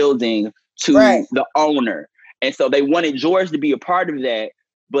in the building to the owner. And so they wanted George to be a part of that,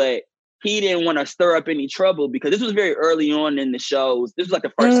 but he didn't want to stir up any trouble, because this was very early on in the shows. This was like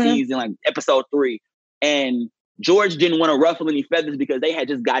the first season, like episode 3. And George didn't want to ruffle any feathers because they had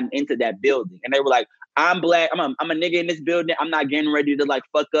just gotten into that building. And they were like, I'm black, I'm a nigga in this building. I'm not getting ready to like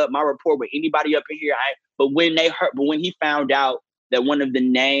fuck up my rapport with anybody up in here. But when he found out that one of the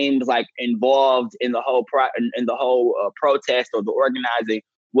names like involved in the whole protest or the organizing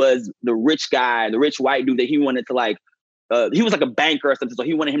was the rich guy, the rich white dude that he wanted to like, he was like a banker or something. So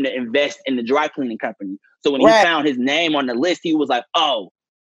he wanted him to invest in the dry cleaning company. So when he found his name on the list, he was like, oh,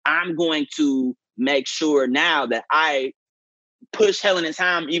 I'm going to make sure now that I push Helen and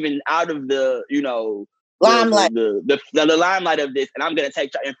Tom even out of the, limelight, the limelight of this. And I'm going to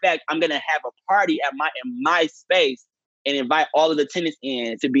take, in fact, I'm going to have a party in my space and invite all of the tenants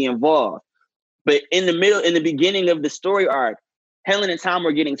in to be involved. But in the beginning of the story arc, Helen and Tom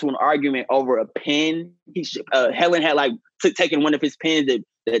were getting to an argument over a pen. Helen had like taken one of his pens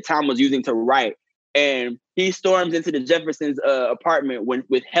that Tom was using to write, and he storms into the Jeffersons' apartment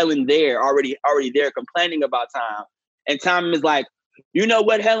with Helen there, already there, complaining about Tom. And Tom is like, "You know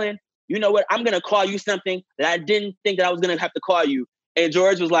what, Helen? You know what? I'm gonna call you something that I didn't think that I was gonna have to call you." And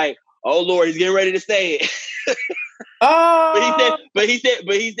George was like, "Oh Lord, he's getting ready to say it." Oh. But he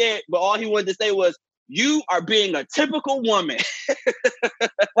said, all he wanted to say was, "You are being a typical woman."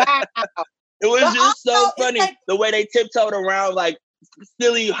 Wow. It was just so funny, like, the way they tiptoed around like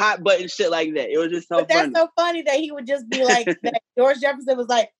silly hot button shit like that. It was just so funny. That's so funny that he would just be like, that George Jefferson was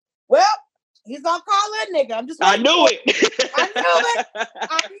like, "Well, he's gonna call that nigga. I'm just." I knew it. I knew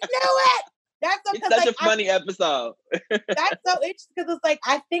it. It's such a funny episode. That's so interesting, because it's like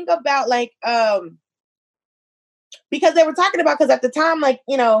I think about like because they were talking about, because at the time, like,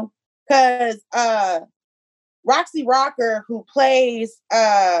 because Roxy Rocker, who plays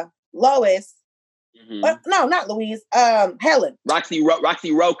Lois, no, not Louise, Helen. Roxy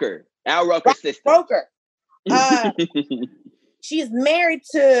Roker, Al Roker's sister. Roker. she's married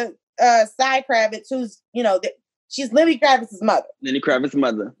to Cy Kravitz, who's, she's Lenny Kravitz's mother. Lenny Kravitz's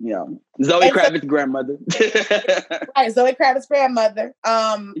mother, yeah. Zoe Kravitz's grandmother. Right, Zoe Kravitz's grandmother,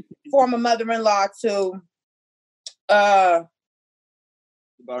 former mother-in-law to the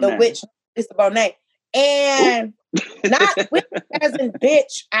witch, Lisa Bonet. And not witch as in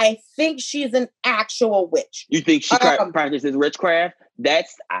bitch, I think she's an actual witch. You think she practices witchcraft?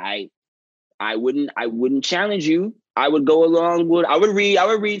 I wouldn't challenge you. I would go along with. I would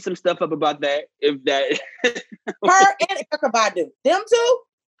read some stuff up about that. If that her and Erykah Badu, them two.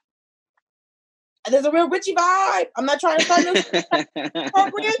 There's a real witchy vibe. I'm not trying to start no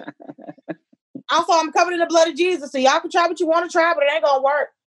appropriate. Also, I'm covered in the blood of Jesus, so y'all can try what you want to try, but it ain't gonna work.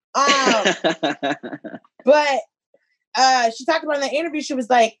 But she talked about in the interview. She was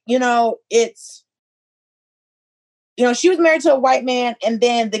like, it's. She was married to a white man, and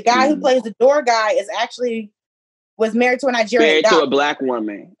then the guy who plays the door guy was married to a Nigerian. Married to a black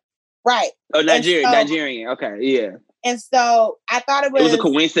woman. Right. Oh, Nigerian. Okay, yeah. And so I thought it was a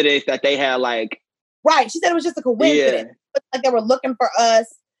coincidence that they had like. Right. She said it was just a coincidence. Yeah. Like they were looking for us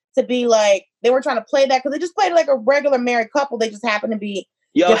to be like, they were trying to play that because they just played like a regular married couple. They just happened to be.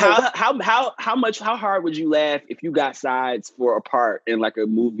 Yo, how hard would you laugh if you got sides for a part in like a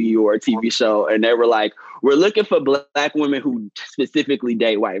movie or a TV show and they were like, we're looking for black women who specifically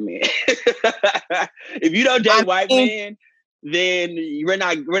date white men. If you don't date white men, then we're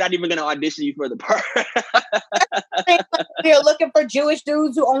not even gonna audition you for the part. We're looking for Jewish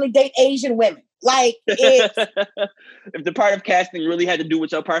dudes who only date Asian women. Like if the part of casting really had to do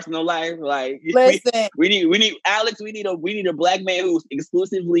with your personal life, like listen, we need Alex. We need a black man who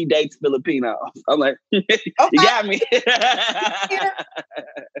exclusively dates Filipinos. I'm like, you got me.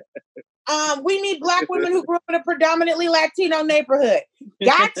 We need black women who grew up in a predominantly Latino neighborhood.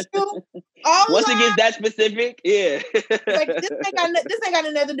 Got you. Once it gets that specific, yeah. Like this ain't got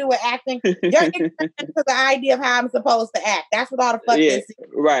nothing to do with acting. You're ignorant to the idea of how I'm supposed to act. That's what all the fuck this is.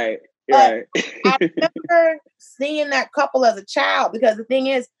 Right. But I remember seeing that couple as a child because the thing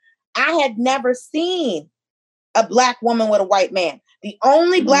is, I had never seen a black woman with a white man. The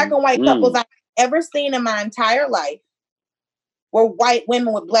only black and white couples I've ever seen in my entire life were white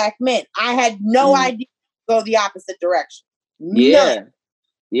women with black men. I had no idea to go the opposite direction. Yeah. None.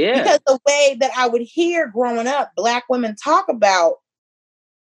 Yeah. Because the way that I would hear growing up, black women talk about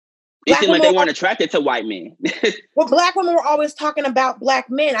it seemed like they weren't attracted to white men. Well, black women were always talking about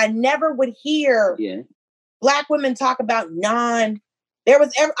black men. I never would hear black women talk about they were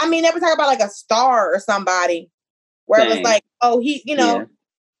talking about like a star or somebody where it was like, oh, he,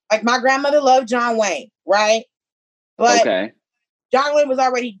 like my grandmother loved John Wayne, right? But John Wayne was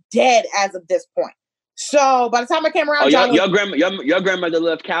already dead as of this point. So by the time I came around, your grandmother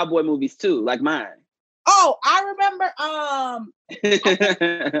loved cowboy movies too, like mine. Oh, I remember.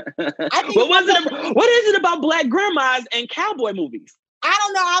 What is it about black grandmas and cowboy movies? I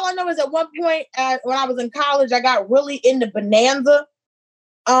don't know. All I know is at one point when I was in college, I got really into Bonanza.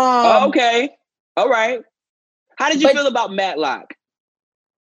 Okay, all right. How did you feel about Matlock?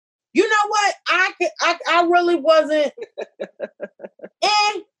 You know what? I really wasn't.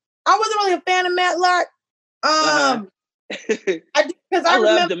 I wasn't really a fan of Matlock. I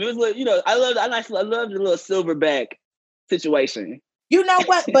loved him. It was, I loved the little silverback situation. You know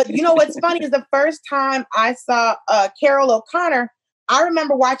what? But you know what's funny is the first time I saw Carol O'Connor, I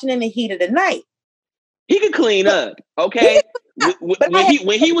remember watching In the Heat of the Night. He could clean up, okay.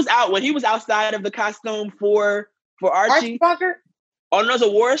 When he was outside of the costume for Archie on those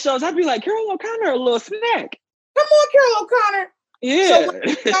award shows, I'd be like, Carol O'Connor, a little snack. Come on, Carol O'Connor. Yeah.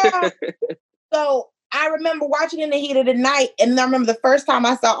 So I remember watching In the Heat of the Night, and I remember the first time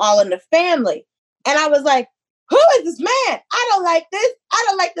I saw All in the Family, and I was like, "Who is this man? I don't like this. I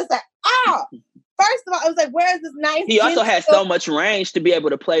don't like this at all." First of all, I was like, "Where is this nice?" He also has so much range to be able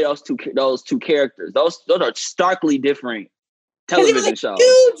to play those two characters. Those are starkly different television shows.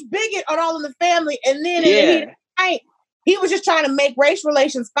 Huge bigot on All in the Family, and then In the Heat of the Night, he was just trying to make race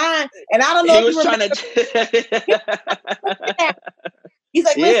relations fine. And I don't know. He was trying to. He's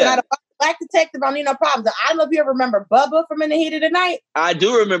like, "Listen, I don't." Black detective, I don't need no problems. I don't know if you ever remember Bubba from In the Heat of the Night. I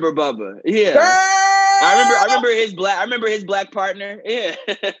do remember Bubba. Yeah. Girl! I remember his black partner. Yeah.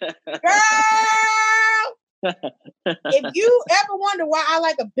 Girl! If you ever wonder why I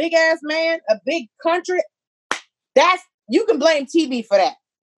like a big ass man, a big country, you can blame TV for that.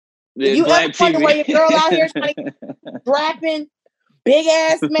 If you ever wonder why your girl out here trying to strapping big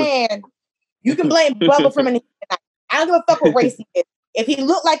ass man, you can blame Bubba from In the Heat of the Night. I don't give a fuck what race he is. If he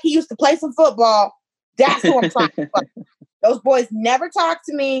looked like he used to play some football, that's who I'm trying to fuck. Those boys never talk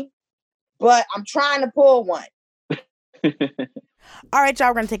to me, but I'm trying to pull one. All right, y'all,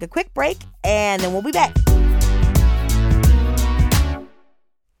 we're going to take a quick break, and then we'll be back.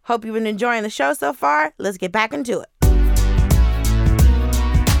 Hope you've been enjoying the show so far. Let's get back into it.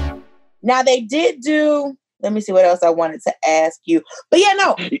 Now, they did do... Let me see what else I wanted to ask you. But yeah,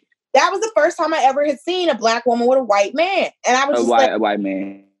 no, that was the first time I ever had seen a black woman with a white man. And I was a white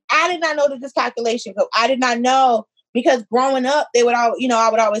man. I did not know that this calculation go. I did not know, because growing up, they would all, I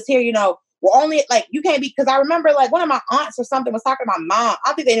would always hear, well, only like you can't be, because I remember like one of my aunts or something was talking to my mom. I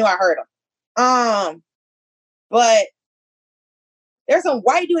don't think they knew I heard them. But there's some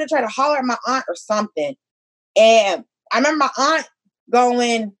white dude that tried to holler at my aunt or something. And I remember my aunt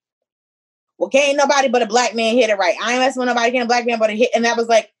going, well, can't nobody but a black man hit it right. I ain't messing with nobody, can't a black man but a hit. And that was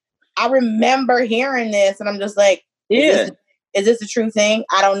like, I remember hearing this and I'm just like, is this a true thing?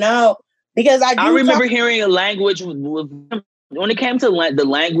 I don't know. Because I remember hearing a language when it came to the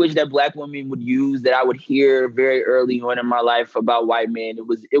language that black women would use, that I would hear very early on in my life about white men.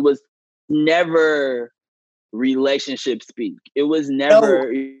 It was never relationship speak. It was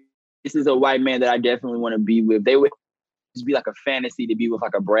never, this is a white man that I definitely want to be with. They would just be like a fantasy to be with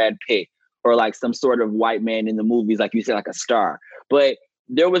like a Brad Pitt or like some sort of white man in the movies, like you said, like a star. But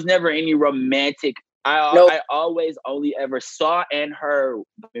there was never any romantic. I always only ever saw and heard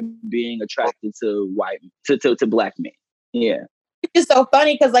being attracted to to black men. Yeah. It's so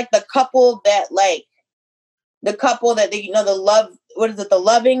funny because like the couple that they, the love, what is it, the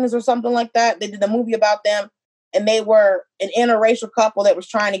Lovings or something like that? They did a movie about them, and they were an interracial couple that was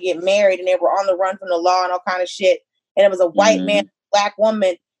trying to get married, and they were on the run from the law and all kind of shit. And it was a white man, black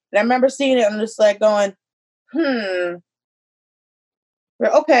woman. And I remember seeing it and I'm just like going, okay.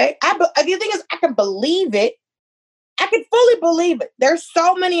 The thing is, I can believe it. I can fully believe it. There's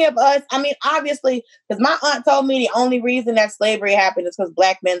so many of us. I mean, obviously, because my aunt told me the only reason that slavery happened is because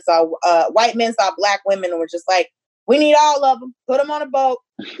white men saw black women and were just like, we need all of them. Put them on a boat.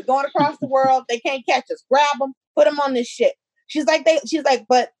 We're going across the world. They can't catch us. Grab them. Put them on this shit. She's like,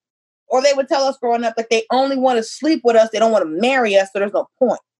 or they would tell us growing up, like, they only want to sleep with us. They don't want to marry us. So there's no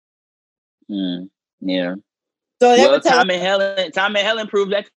point. Yeah. So they would Tom and Helen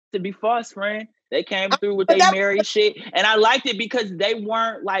proved that to be false, friend. They came through with their married shit. And I liked it because they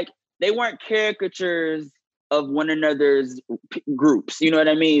weren't caricatures of one another's groups. You know what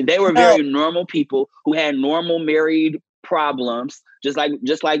I mean? They were very normal people who had normal married problems, just like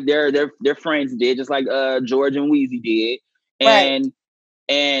their friends did, just like George and Weezy did. And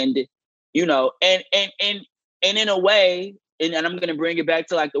and in a way, and I'm going to bring it back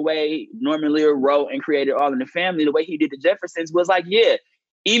to like the way Norman Lear wrote and created All in the Family, the way he did the Jeffersons was like, yeah,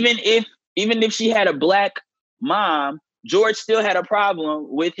 even if she had a black mom, George still had a problem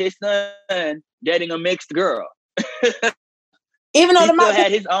with his son dating a mixed girl. Even though he still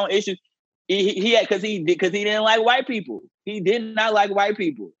had his own issues. He had because he didn't like white people. He did not like white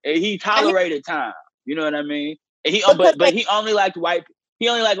people, and he tolerated time. You know what I mean? And he only liked white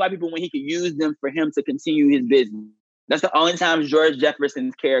people when he could use them for him to continue his business. That's the only time George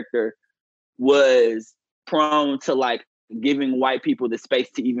Jefferson's character was prone to like giving white people the space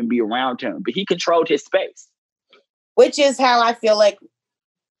to even be around him, but he controlled his space. Which is how I feel like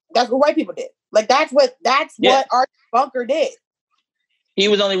that's what white people did. Like that's what Archie Bunker did. He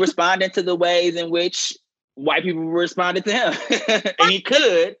was only responding to the ways in which white people responded to him. And he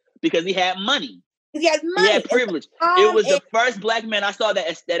could because he had money. He had money. He had privilege. It was the first black man I saw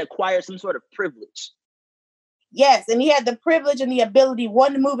that acquired some sort of privilege. Yes, and he had the privilege and the ability,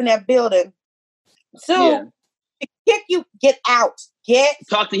 one, to move in that building. Two, to kick you, get out. He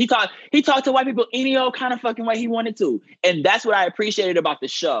talked to white people any old kind of fucking way he wanted to. And that's what I appreciated about the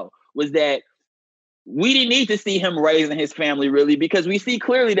show, was that we didn't need to see him raising his family, really, because we see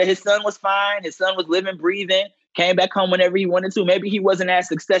clearly that his son was fine. His son was living, breathing, came back home whenever he wanted to. Maybe he wasn't as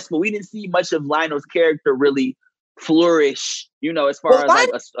successful. We didn't see much of Lionel's character really flourish, as far as like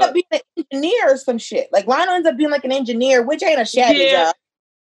ends up being an engineer or some shit. Like Lionel ends up being like an engineer, which ain't a shabby job.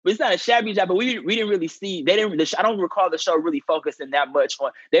 It's not a shabby job, but we didn't really see. I don't recall the show really focusing that much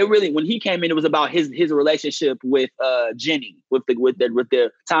on. When he came in, it was about his relationship with Jenny, with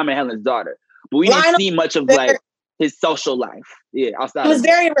the Tom and Helen's daughter. But we didn't see much of like his social life. Yeah, outside. It was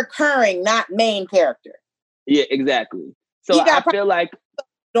very recurring, not main character. Yeah, exactly. So I feel like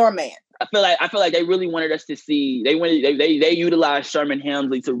Doorman. I feel like they really wanted us to see. They utilized Sherman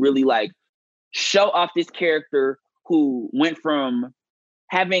Hemsley to really like show off this character who went from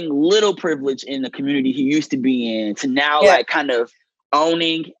having little privilege in the community he used to be in to now like kind of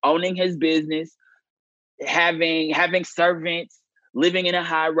owning his business, having servants, living in a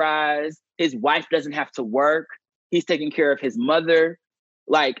high rise. His wife doesn't have to work. He's taking care of his mother.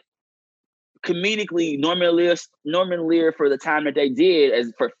 Like comedically, Norman Lear for the time that they did,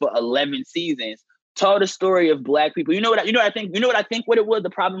 as for 11 seasons, told a story of Black people. You know what I think what it was, the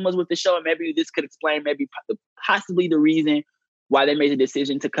problem was with the show, and maybe this could explain maybe possibly the reason why they made the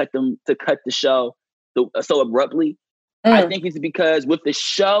decision to cut the show so abruptly. I think it's because with the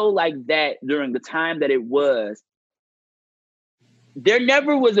show like that, during the time that it was, there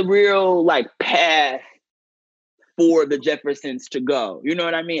never was a real like path for the Jeffersons to go. You know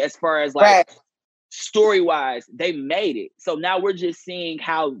what I mean? As far as like story-wise, they made it. So now we're just seeing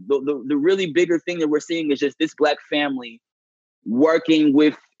how the really bigger thing that we're seeing is just this Black family working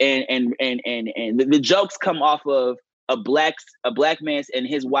with and the jokes come off of a black man and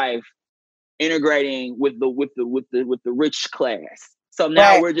his wife integrating with the rich class. So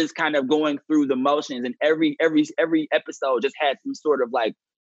now we're just kind of going through the motions, and every episode just had some sort of like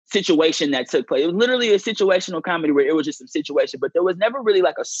situation that took place. It was literally a situational comedy where it was just some situation, but there was never really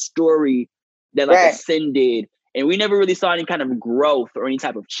like a story that like ascended, and we never really saw any kind of growth or any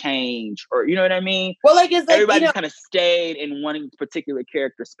type of change, or you know what I mean? Well, like it's like everybody kind of stayed in one particular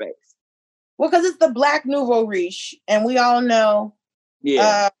character space. Well, because it's the Black nouveau riche, and we all know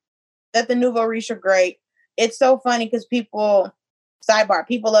that the nouveau riche are great. It's so funny because people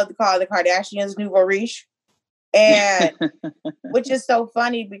love to call the Kardashians nouveau riche, and which is so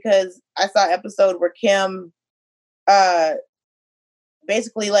funny because I saw an episode where Kim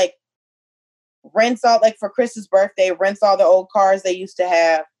basically like rents all, like for Chris's birthday, rents all the old cars they used to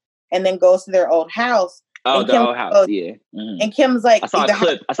have, and then goes to their old house. Oh, the old house, yeah. Mm-hmm. And Kim's like, I saw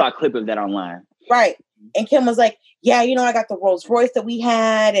a clip of that online. Right. And Kim was like, yeah, you know, I got the Rolls Royce that we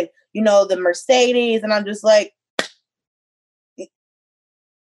had, and you know, the Mercedes, and I'm just like, it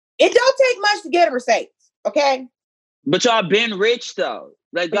don't take much to get a Mercedes, okay? But y'all been rich though.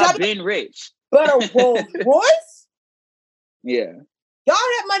 Like y'all been rich. But a Rolls Royce? Yeah. Y'all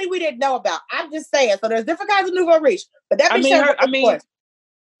have money we didn't know about. I'm just saying. So there's different kinds of nouveau riche. But that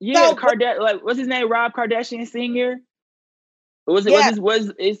yeah, so, like what's his name? Rob Kardashian Sr. He was an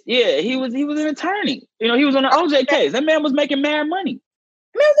attorney. You know, he was on the OJ case. That man was making mad money.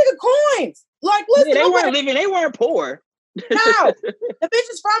 Man was making coins. Like, listen, they weren't poor. No, the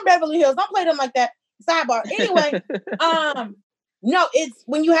bitch is from Beverly Hills. Don't play them like that. Sidebar. Anyway, no, it's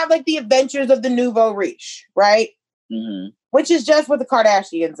when you have like the adventures of the nouveau riche, right? Mm-hmm. Which is just what the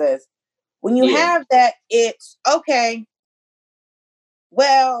Kardashians is. When you have that, it's okay.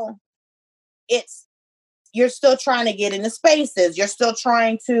 Well, you're still trying to get into spaces. You're still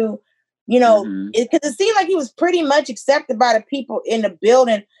trying to, you know, because it seemed like he was pretty much accepted by the people in the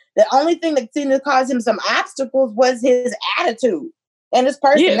building. The only thing that seemed to cause him some obstacles was his attitude and his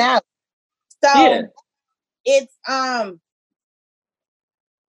personality. So it's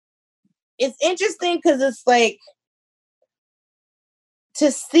interesting because it's like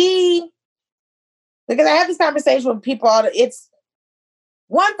to see, because I have this conversation with people it's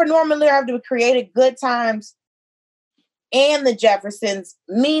one for Norman Lear to have created Good Times and the Jeffersons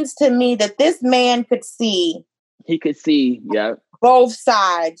means to me that this man could see. He could see, both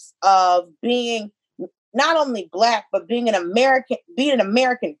sides of being not only Black, but being an American,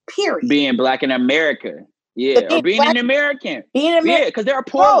 period. Being Black in America. Yeah. Or being an American. Yeah, because there are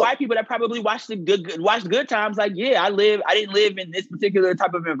poor white people that probably watched Good Times. Like, I didn't live in this particular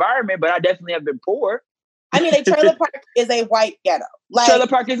type of environment, but I definitely have been poor. I mean, a trailer park is a white ghetto. Like, trailer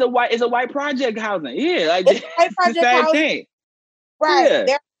park is a white project housing. Yeah, like it's white project the same housing. thing. Right.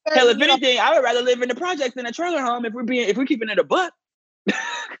 Yeah. Hell, if anything, I would rather live in the projects than a trailer home if we're keeping it a buck.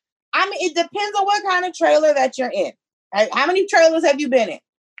 I mean, it depends on what kind of trailer that you're in. Right? How many trailers have you been in?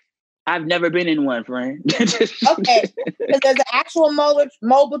 I've never been in one, friend. Okay. Because there's an actual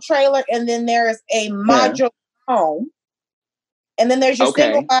mobile trailer, and then there's a modular home. And then there's your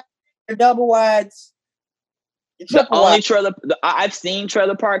single wide, your double wides. The only trailer I've seen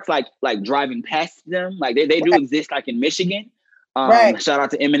trailer parks like driving past them, like they do exist, like in Michigan. Shout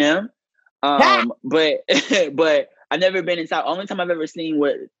out to Eminem. But I've never been inside. Only time I've ever seen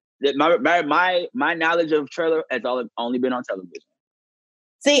my knowledge of trailer has only been on television.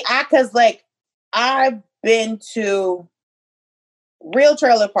 See, I've been to real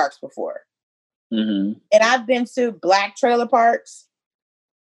trailer parks before, and I've been to Black trailer parks,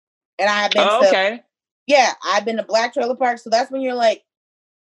 and I've been I've been to Black trailer parks. So that's when you're like,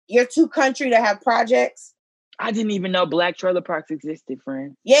 you're too country to have projects. I didn't even know Black trailer parks existed,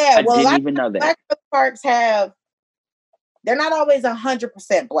 friend. Yeah, I didn't even know that. Black trailer parks they're not always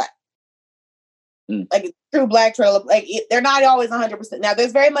 100% Black. Like true Black trailer, they're not always 100%. Now,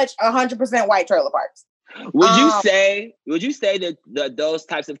 there's very much 100% white trailer parks. Would you say that those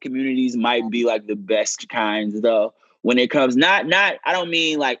types of communities might be like the best kinds, though, when it comes, not, I don't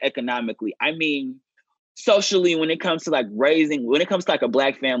mean like economically. I mean socially, when it comes to like when it comes to like a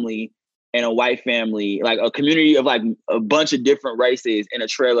Black family and a white family, like a community of like a bunch of different races in a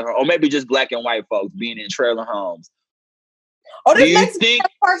trailer home, or maybe just Black and white folks being in trailer homes. Oh, there's Mexican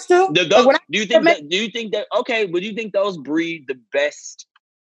parts too. Do you think that okay, but do you think those breed the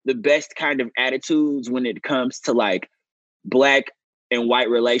best kind of attitudes when it comes to like Black and white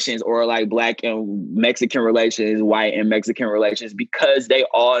relations, or like Black and Mexican relations, white and Mexican relations, because they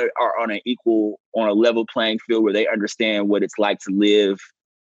all are on a level playing field where they understand what it's like to live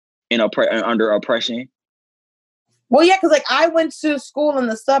under oppression? Well, yeah, because like I went to school in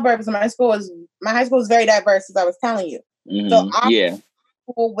the suburbs, and my high school was very diverse, as I was telling you. Mm-hmm. So I went to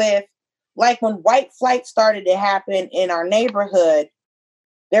school with, like, when white flight started to happen in our neighborhood,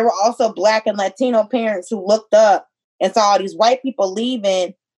 there were also Black and Latino parents who looked up and saw all these white people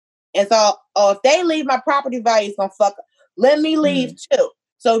leaving and thought, oh, if they leave, my property value is gonna fuck up. Let me leave too.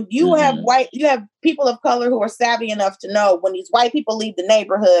 So you have people of color who are savvy enough to know when these white people leave the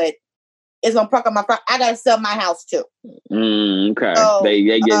neighborhood, it's gonna fuck up my property. I gotta sell my house too. Okay. So, they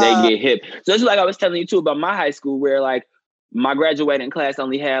get hip. So it's like I was telling you too about my high school, where like my graduating class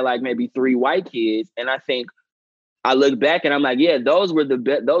only had like maybe 3 white kids, and I think I look back and I'm like, yeah, those are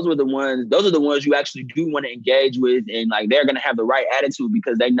the ones you actually do want to engage with, and like they're gonna have the right attitude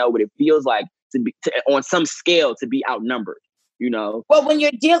because they know what it feels like on some scale to be outnumbered, you know. Well, when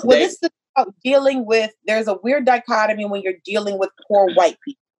you're dealing with, there's a weird dichotomy when you're dealing with poor white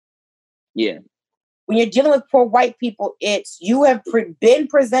people. Yeah. When you're dealing with poor white people, it's you have been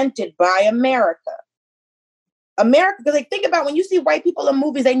presented by America. Because like think about when you see white people in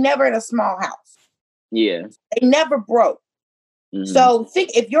movies, they never in a small house. Yeah. They never broke. Mm-hmm. So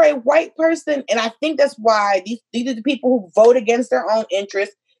think if you're a white person, and I think that's why these are the people who vote against their own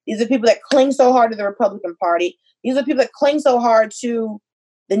interests. These are people that cling so hard to the Republican Party. These are people that cling so hard to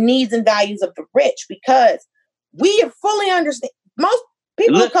the needs and values of the rich, because we fully understand most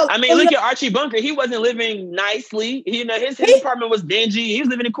people. Look at Archie Bunker. He wasn't living nicely. His apartment was dingy. He was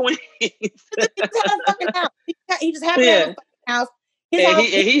living in Queens. He just had a fucking house. He just happened to have a fucking house.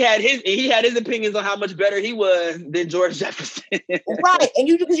 He had his opinions on how much better he was than George Jefferson. Right. And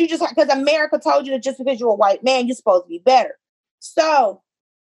because America told you that just because you're a white man, you're supposed to be better. So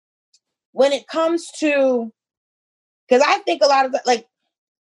when it comes to, because I think a lot of like,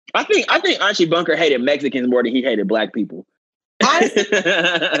 I think Archie Bunker hated Mexicans more than he hated Black people. Honestly,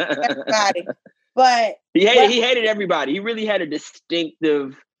 everybody, but he hated everybody. He really had a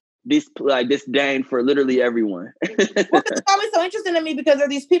distinctive disdain for literally everyone. Well, it's always so interesting to me because there are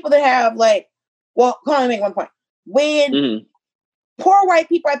these people that have like, well, hold on, let me make one point. When poor white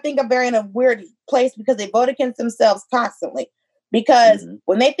people, I think, are very in a weird place because they vote against themselves constantly. Because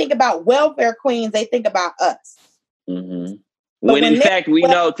when they think about welfare queens, they think about us. Mm-hmm. When in fact we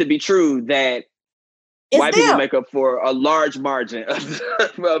know to be true that white people make up for a large margin of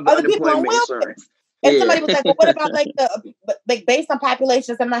other people on welfare. And somebody was like, well, what about like based on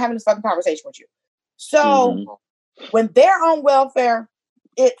populations? I'm not having this fucking conversation with you. So when they're on welfare,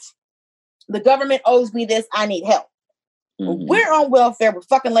 it's the government owes me this, I need help. When we're on welfare, we're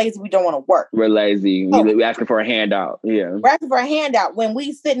fucking lazy, we don't want to work. We're lazy. We're asking for a handout. Yeah. We're asking for a handout when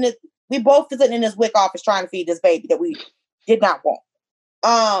we both sitting in this WIC office trying to feed this baby that we did not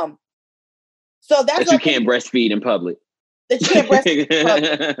want. So that's that you can't breastfeed in public. That you can't breastfeed in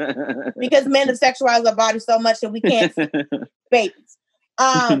public because men have sexualized our bodies so much that we can't feed babies.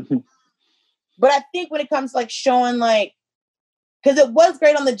 But I think when it comes to like showing like, because it was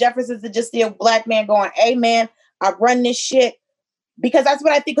great on the Jeffersons to just see a Black man going, "Hey man, I run this shit." Because that's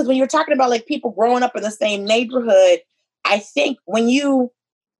what I think. Because when you're talking about like people growing up in the same neighborhood, I think when you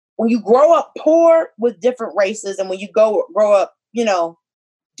grow up poor with different races, and when you grow up,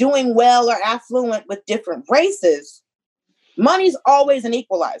 doing well or affluent with different races, money's always an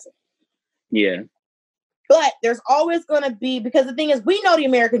equalizer. Yeah. But there's always going to be, because the thing is, we know the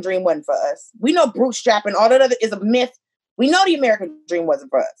American dream wasn't for us. We know bootstrapping, all that other is a myth. We know the American dream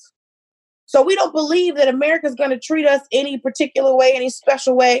wasn't for us. So we don't believe that America's going to treat us any particular way, any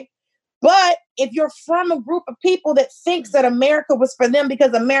special way. But if you're from a group of people that thinks that America was for them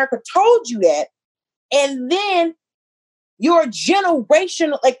because America told you that, and then you're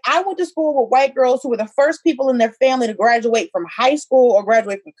generational, like I went to school with white girls who were the first people in their family to graduate from high school or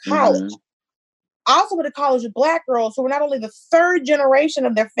graduate from college. I also went to college with Black girls who were not only the third generation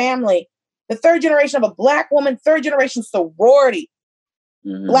of their family, the third generation of a Black woman, third generation sorority,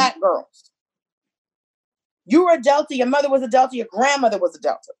 Black girls. You were a Delta, your mother was a Delta, your grandmother was a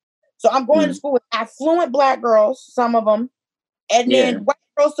Delta. So I'm going to school with affluent Black girls, some of them, and then white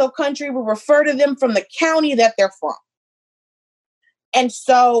girls so country will refer to them from the county that they're from. And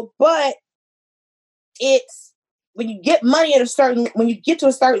so, but it's when you get money when you get to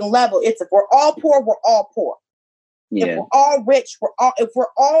a certain level, it's if we're all poor, we're all poor. Yeah. If we're all rich,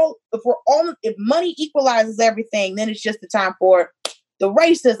 if money equalizes everything, then it's just the time for the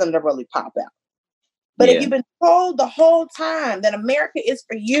racism to really pop out. But if you've been told the whole time that America is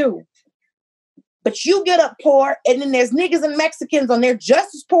for you, but you get up poor, and then there's niggas and Mexicans on there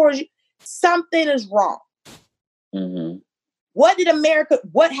just as poor as you, something is wrong. Mm-hmm. What did America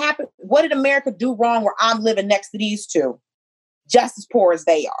do wrong where I'm living next to these two, just as poor as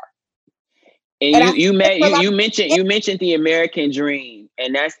they are? And you mentioned the American dream,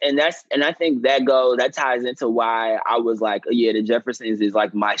 and I think that ties into why I was like, yeah, the Jeffersons is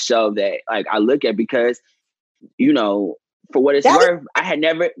like my show that like I look at, because for what it's worth, I had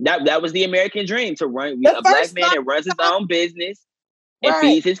never that was the American dream, to run a black man that runs his own business and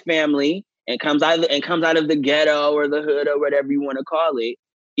feeds his family and comes out of the ghetto or the hood or whatever you want to call it,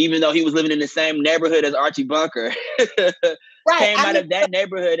 even though he was living in the same neighborhood as Archie Bunker. Came out of that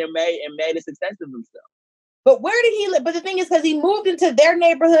neighborhood and made a success of himself. But where did he live? But the thing is, because he moved into their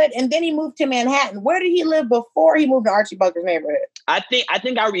neighborhood and then he moved to Manhattan. Where did he live before he moved to Archie Bunker's neighborhood? I think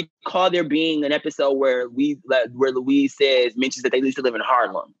I recall there being an episode where Louise mentions that they used to live in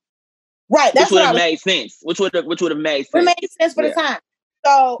Harlem. Right. That's which would have made sense. Which would have made sense. It made sense for the time.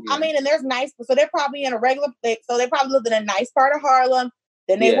 So I mean, and there's nice. So they're probably in a regular place. So they probably lived in a nice part of Harlem.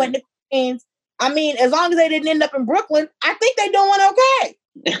 Then they went to Queens. I mean, as long as they didn't end up in Brooklyn, I think they're doing okay.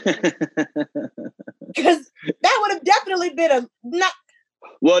 Because that would have definitely been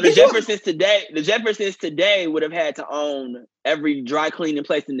the Jeffersons today would have had to own every dry cleaning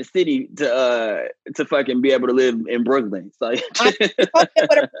place in the city to fucking be able to live in Brooklyn. So I hope they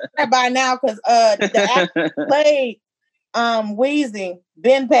would have by now, because the actor played Weezy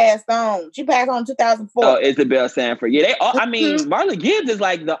been passed on. She passed on in 2004. Oh, Isabel Sanford. Yeah, Marla Gibbs is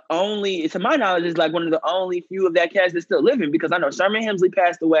like the only, to my knowledge, is like one of the only few of that cast that's still living, because I know Sherman Hemsley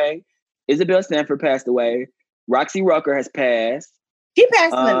passed away, Isabel Sanford passed away, Roxy Rucker has passed. She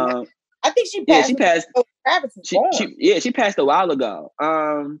passed I think she passed. Yeah, she passed a while ago.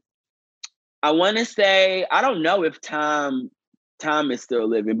 I want to say, I don't know if Tom is still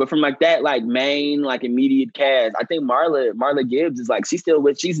living, but from like that main immediate cast, I think Marla Gibbs is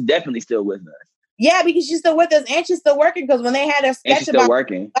she's definitely still with us. Yeah, because she's still with us and she's still working, because when they had a sketch about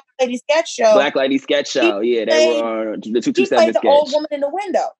working. Black Lady Sketch Show, yeah, they were on the 227 sketch. She played the old woman in the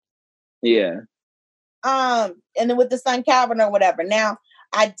window. Yeah. And then with the son Calvin or whatever. Now,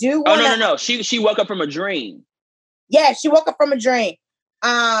 I do want to... No. She woke up from a dream. Yeah, she woke up from a dream.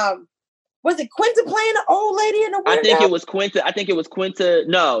 Was it Quinta playing the old lady in the window? I think it was Quinta.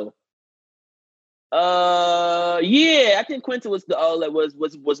 No. Yeah, I think Quinta was the old that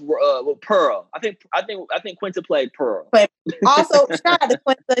was Pearl. I think Quinta played Pearl. But also, shout out to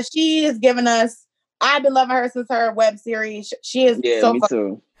Quinta. She has given us. I've been loving her since her web series. She is so fun.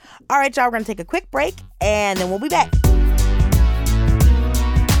 Too. All right, y'all. We're gonna take a quick break, and then we'll be back.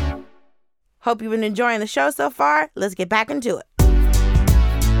 Hope you've been enjoying the show so far. Let's get back into it.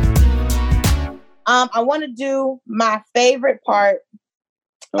 I want to do my favorite part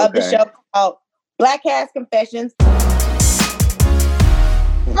of the show called Black Ass Confessions.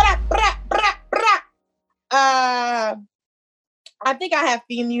 I think I have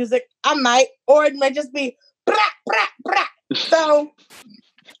theme music. I might, or it might just be So,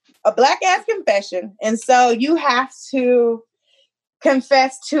 a black ass confession, and so you have to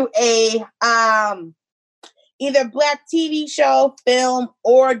confess to a either black TV show, film,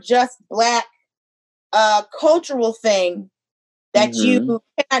 or just black cultural thing that you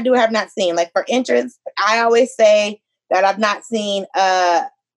cannot do or have not seen. Like, for instance, I always say that I've not seen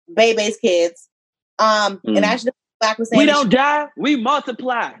Bebe's Kids. And actually, Black was saying, we don't die, we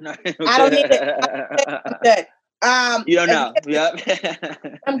multiply. No, I don't need it. I'm good. You don't know. Yep.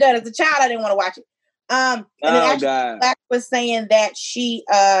 I'm good. As a child, I didn't want to watch it. And then actually, Black was saying that she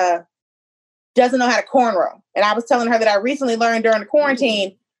doesn't know how to cornrow. And I was telling her that I recently learned during the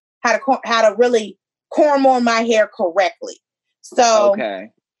quarantine how to really cornrow my hair correctly. So,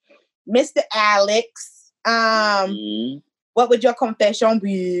 Mr. Alex, what would your confession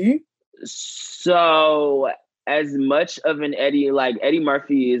be? So, as much of an Eddie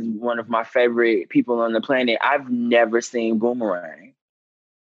Murphy is one of my favorite people on the planet, I've never seen Boomerang.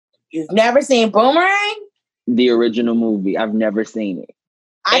 You've never seen Boomerang? The original movie. I've never seen it.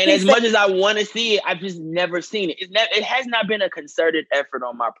 Much as I want to see it, I've just never seen it. It has not been a concerted effort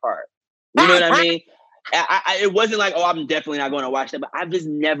on my part. You know what I mean? It wasn't like, oh, I'm definitely not going to watch that, but I've just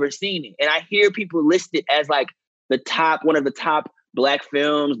never seen it. And I hear people list it as like one of the top black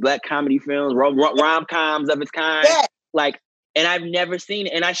films, black comedy films, rom-coms of its kind. Yeah. Like, and I've never seen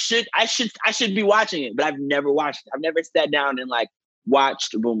it. And I should be watching it, but I've never watched it. I've never sat down and like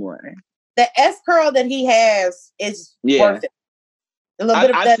watched Boomerang. The S curl that he has is worth it.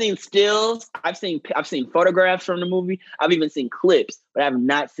 I've seen stills. I've seen photographs from the movie. I've even seen clips, but I have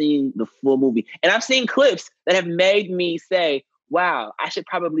not seen the full movie. And I've seen clips that have made me say, "Wow, I should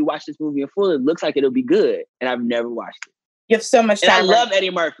probably watch this movie in full. It looks like it'll be good." And I've never watched it. You have so much time. And I love Eddie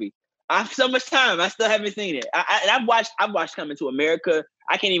Murphy. I have so much time. I still haven't seen it. I've watched Coming to America.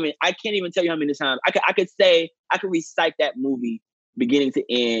 I can't even tell you how many times. I could recite that movie beginning to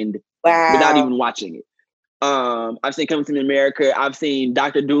end without even watching it. I've seen Coming to America. I've seen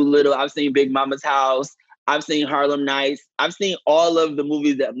Dr. Dolittle. I've seen Big Mama's House. I've seen Harlem Nights. I've seen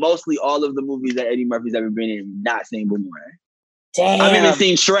mostly all of the movies that Eddie Murphy's ever been in. Not seen Boomerang. Damn. I've even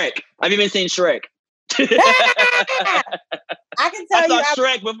seen Shrek. I can tell you, I saw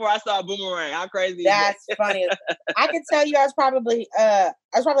Shrek before I saw Boomerang. How crazy! That's funny. I can tell you, I was probably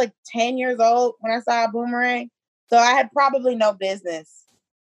like 10 years old when I saw Boomerang, so I had probably no business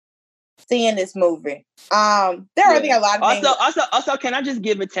seeing this movie. There are I think a lot of things. Also, can I just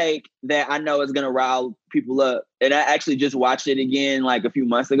give a take that I know is gonna rile people up? And I actually just watched it again like a few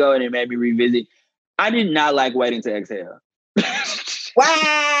months ago, and it made me revisit. I did not like Waiting to Exhale.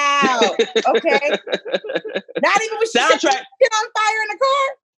 Wow. Okay. Not even when she soundtrack get on fire in the car.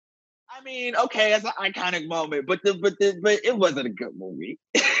 I mean, okay, that's an iconic moment, but it wasn't a good movie.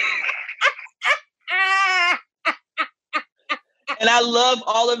 And I love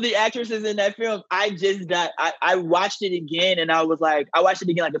all of the actresses in that film. I watched it again, and I watched it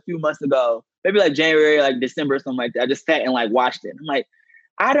again like a few months ago, maybe like January, like December, or something like that. I just sat and like watched it. I'm like,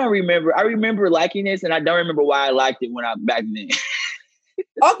 I don't remember. I remember liking this, and I don't remember why I liked it back then.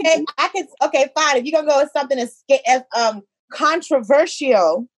 Okay, fine. If you're gonna go with something as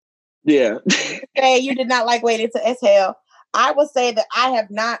controversial, yeah. say you did not like Waiting to Exhale, I will say that I have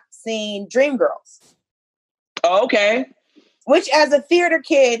not seen Dreamgirls. Oh, okay. Which, as a theater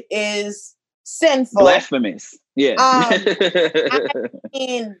kid, is sinful, blasphemous. Yeah. I've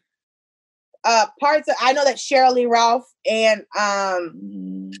seen parts of. I know that Sheryl Lee Ralph and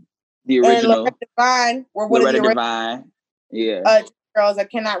the original Loretta Devine were one of the original. Devine. Yeah. Girls, I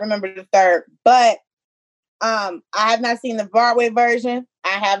cannot remember the third, but I have not seen the Broadway version.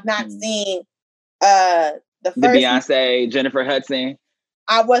 I have not seen the first Beyonce, Jennifer Hudson.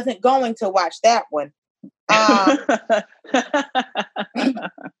 I wasn't going to watch that one. I'm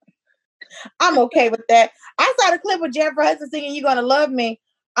okay with that. I saw the clip with Jennifer Hudson singing "You're Gonna Love Me."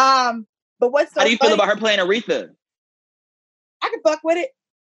 But what's so how do you feel about her playing Aretha? I can fuck with it.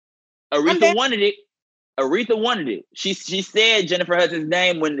 Aretha wanted it. Aretha wanted it. She said Jennifer Hudson's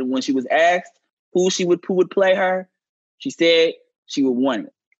name when she was asked who would play her. She said she would want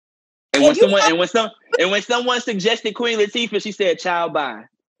it. And when someone suggested Queen Latifah, she said, "Child, bye."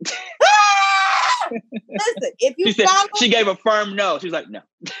 Listen, if you she gave a firm no. She was like, "No,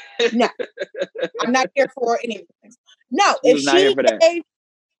 no, I'm not here for any of this." No, if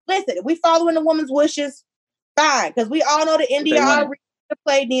we following the woman's wishes, fine, because we all know the NDR to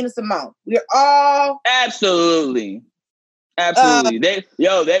play Nina Simone. We're all absolutely.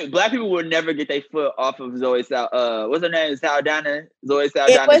 Black people would never get their foot off of Zoe what's her name? Saldana. Zoe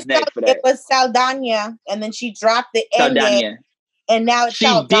Saldana's neck for that. It was Saldana, and then she dropped the N, and now it's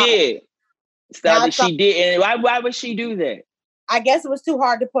Saldana. She did. And why would she do that? I guess it was too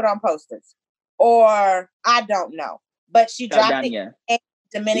hard to put on posters, or I don't know. But she dropped it.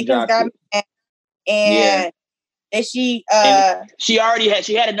 Dominicans got it, and she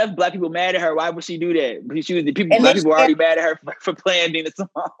had enough black people mad at her. Why would she do that? Because black people were already mad at her for playing Nina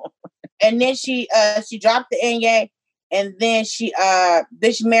Simone. And then she dropped the N, and then she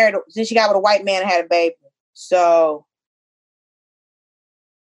married. Then she got with a white man and had a baby. So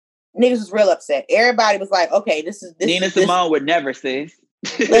niggas was real upset. Everybody was like, "Okay, this Nina Simone would never, sis."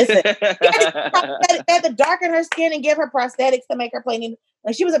 Listen, they had to darken her skin and give her prosthetics to make her play Nina.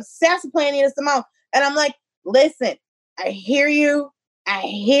 Like, she was obsessed with playing Nina Simone, and I'm like, listen, I hear you.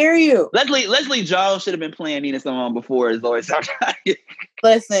 Leslie Jones should have been playing Nina Simone before Zoe Saldana.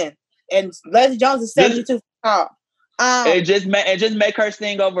 Listen, and Leslie Jones is 72 tall. And just make her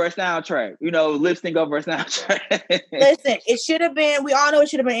sing over a soundtrack. Lip sync over a soundtrack. Listen, it should have been. We all know it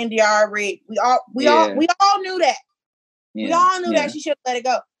should have been NDR Reed. We all knew that. Yeah. We all knew that she should have let it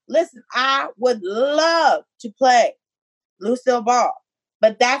go. Listen, I would love to play Lucille Ball,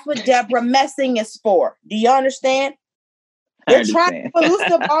 but that's what Deborah Messing is for. Do you understand? They're trying to put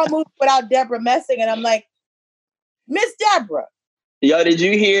Lucille Ball movie without Deborah Messing, and I'm like, Miss Deborah. Yo, did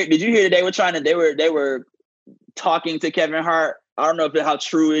you hear that they were talking to Kevin Hart I don't know how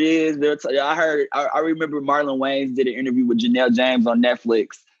true it is. I remember Marlon Wayans did an interview with Janelle James on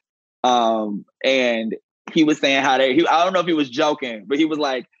Netflix. And he was saying how I don't know if he was joking, but he was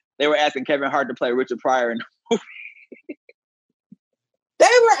like, they were asking Kevin Hart to play Richard Pryor in the movie.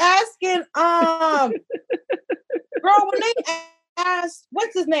 They were asking, girl, when they asked,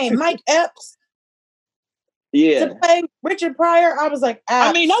 what's his name? Mike Epps. Yeah. To play Richard Pryor, I was like, Epps.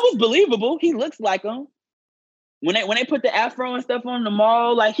 I mean, that was believable. He looks like him. When they put the afro and stuff on the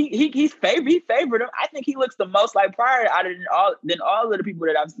mall, like he favored him. I think he looks the most like Pryor out of all of the people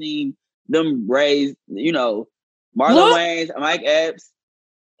that I've seen them raise. You know, Marlon Wayans, Mike Epps.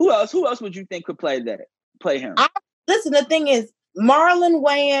 Who else would you think could play him? Listen, the thing is, Marlon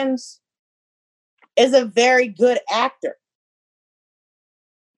Wayans is a very good actor.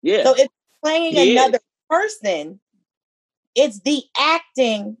 Yeah. So it's playing another person. It's the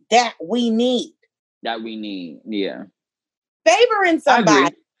acting that we need. Yeah. Favoring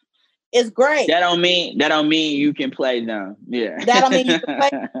somebody is great. That don't mean you can play them. Yeah. That don't mean you can play.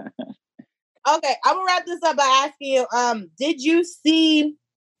 Okay, I'm gonna wrap this up by asking you, did you see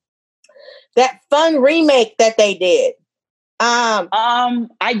that fun remake that they did?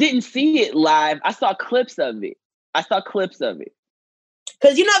 I didn't see it live. I saw clips of it. Because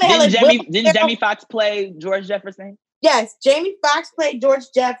you know they had didn't Jamie Foxx play George Jefferson? Yes, Jamie Foxx played George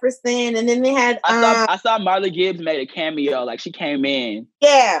Jefferson, and then they had I saw Marla Gibbs made a cameo, like she came in.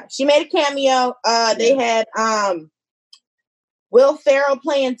 Yeah, she made a cameo. They had Will Ferrell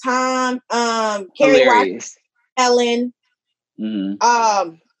playing Tom, Kerry Washington, Helen.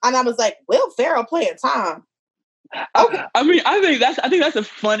 Mm-hmm. And I was like, Will Ferrell playing Tom. Okay. I think that's a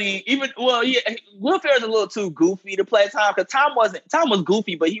funny. Will Ferrell's a little too goofy to play Tom, because Tom was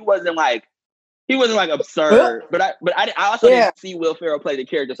goofy, but he wasn't like absurd. But I also didn't see Will Ferrell play the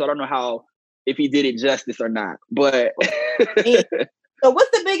character, so I don't know if he did it justice or not. But so,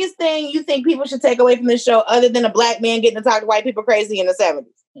 what's the biggest thing you think people should take away from this show, other than a black man getting to talk to white people crazy in the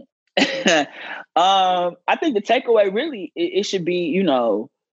 70s? I think the takeaway really it should be, you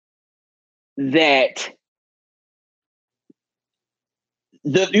know, that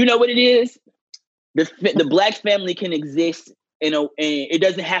you know what it is. The black family can exist. And it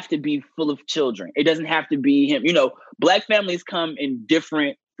doesn't have to be full of children. It doesn't have to be him. You know, black families come in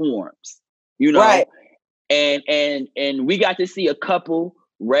different forms, you know, right. And we got to see a couple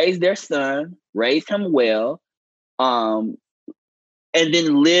raise their son, raise him well, and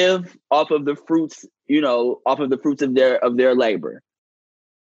then live off of the fruits of their labor.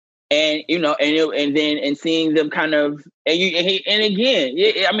 And, you know, and seeing them kind of,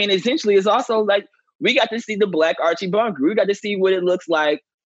 essentially it's also like, we got to see the Black Archie Bunker. We got to see what it looks like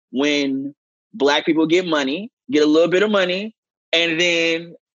when Black people get a little bit of money, and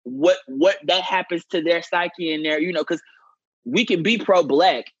then what that happens to their psyche and their, you know, because we can be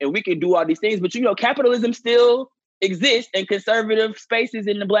pro-Black and we can do all these things, but, you know, capitalism still exists in conservative spaces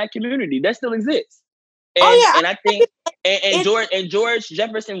in the Black community. That still exists. And, and I think, George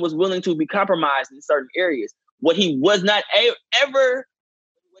Jefferson was willing to be compromised in certain areas. What he was not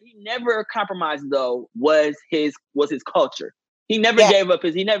what he never compromised though was his culture. He never gave up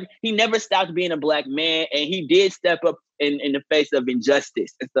he never stopped being a Black man, and he did step up in the face of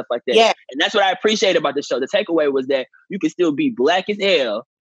injustice and stuff like that. Yeah. And that's what I appreciate about the show. The takeaway was that you can still be Black as hell.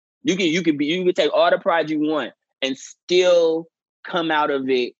 You can take all the pride you want and still come out of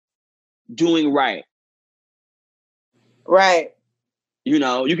it doing right. Right. You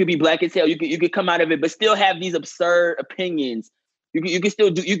know, you could be Black as hell. You could come out of it, but still have these absurd opinions. You can still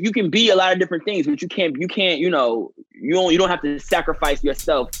do. You can be a lot of different things, but you can't. You know, you don't have to sacrifice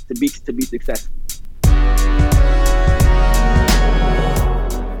yourself to be successful.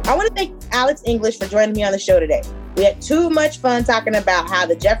 I want to thank Alex English for joining me on the show today. We had too much fun talking about how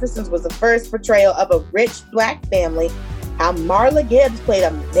The Jeffersons was the first portrayal of a rich Black family, how Marla Gibbs played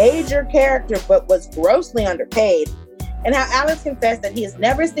a major character but was grossly underpaid, and how Alex confessed that he has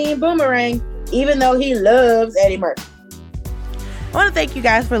never seen Boomerang, even though he loves Eddie Murphy. I want to thank you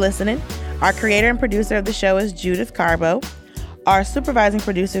guys for listening. Our creator and producer of the show is Judith Carbo. Our supervising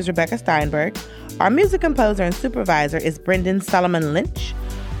producer is Rebecca Steinberg. Our music composer and supervisor is Brendan Solomon Lynch.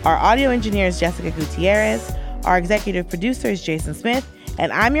 Our audio engineer is Jessica Gutierrez. Our executive producer is Jason Smith.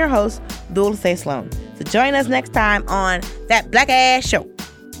 And I'm your host, Dulce Sloan. So join us next time on That Black Ass Show.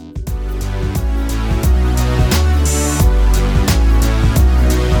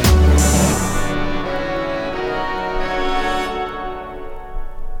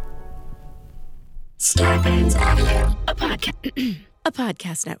 Starburns Audio. A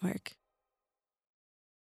podcast network.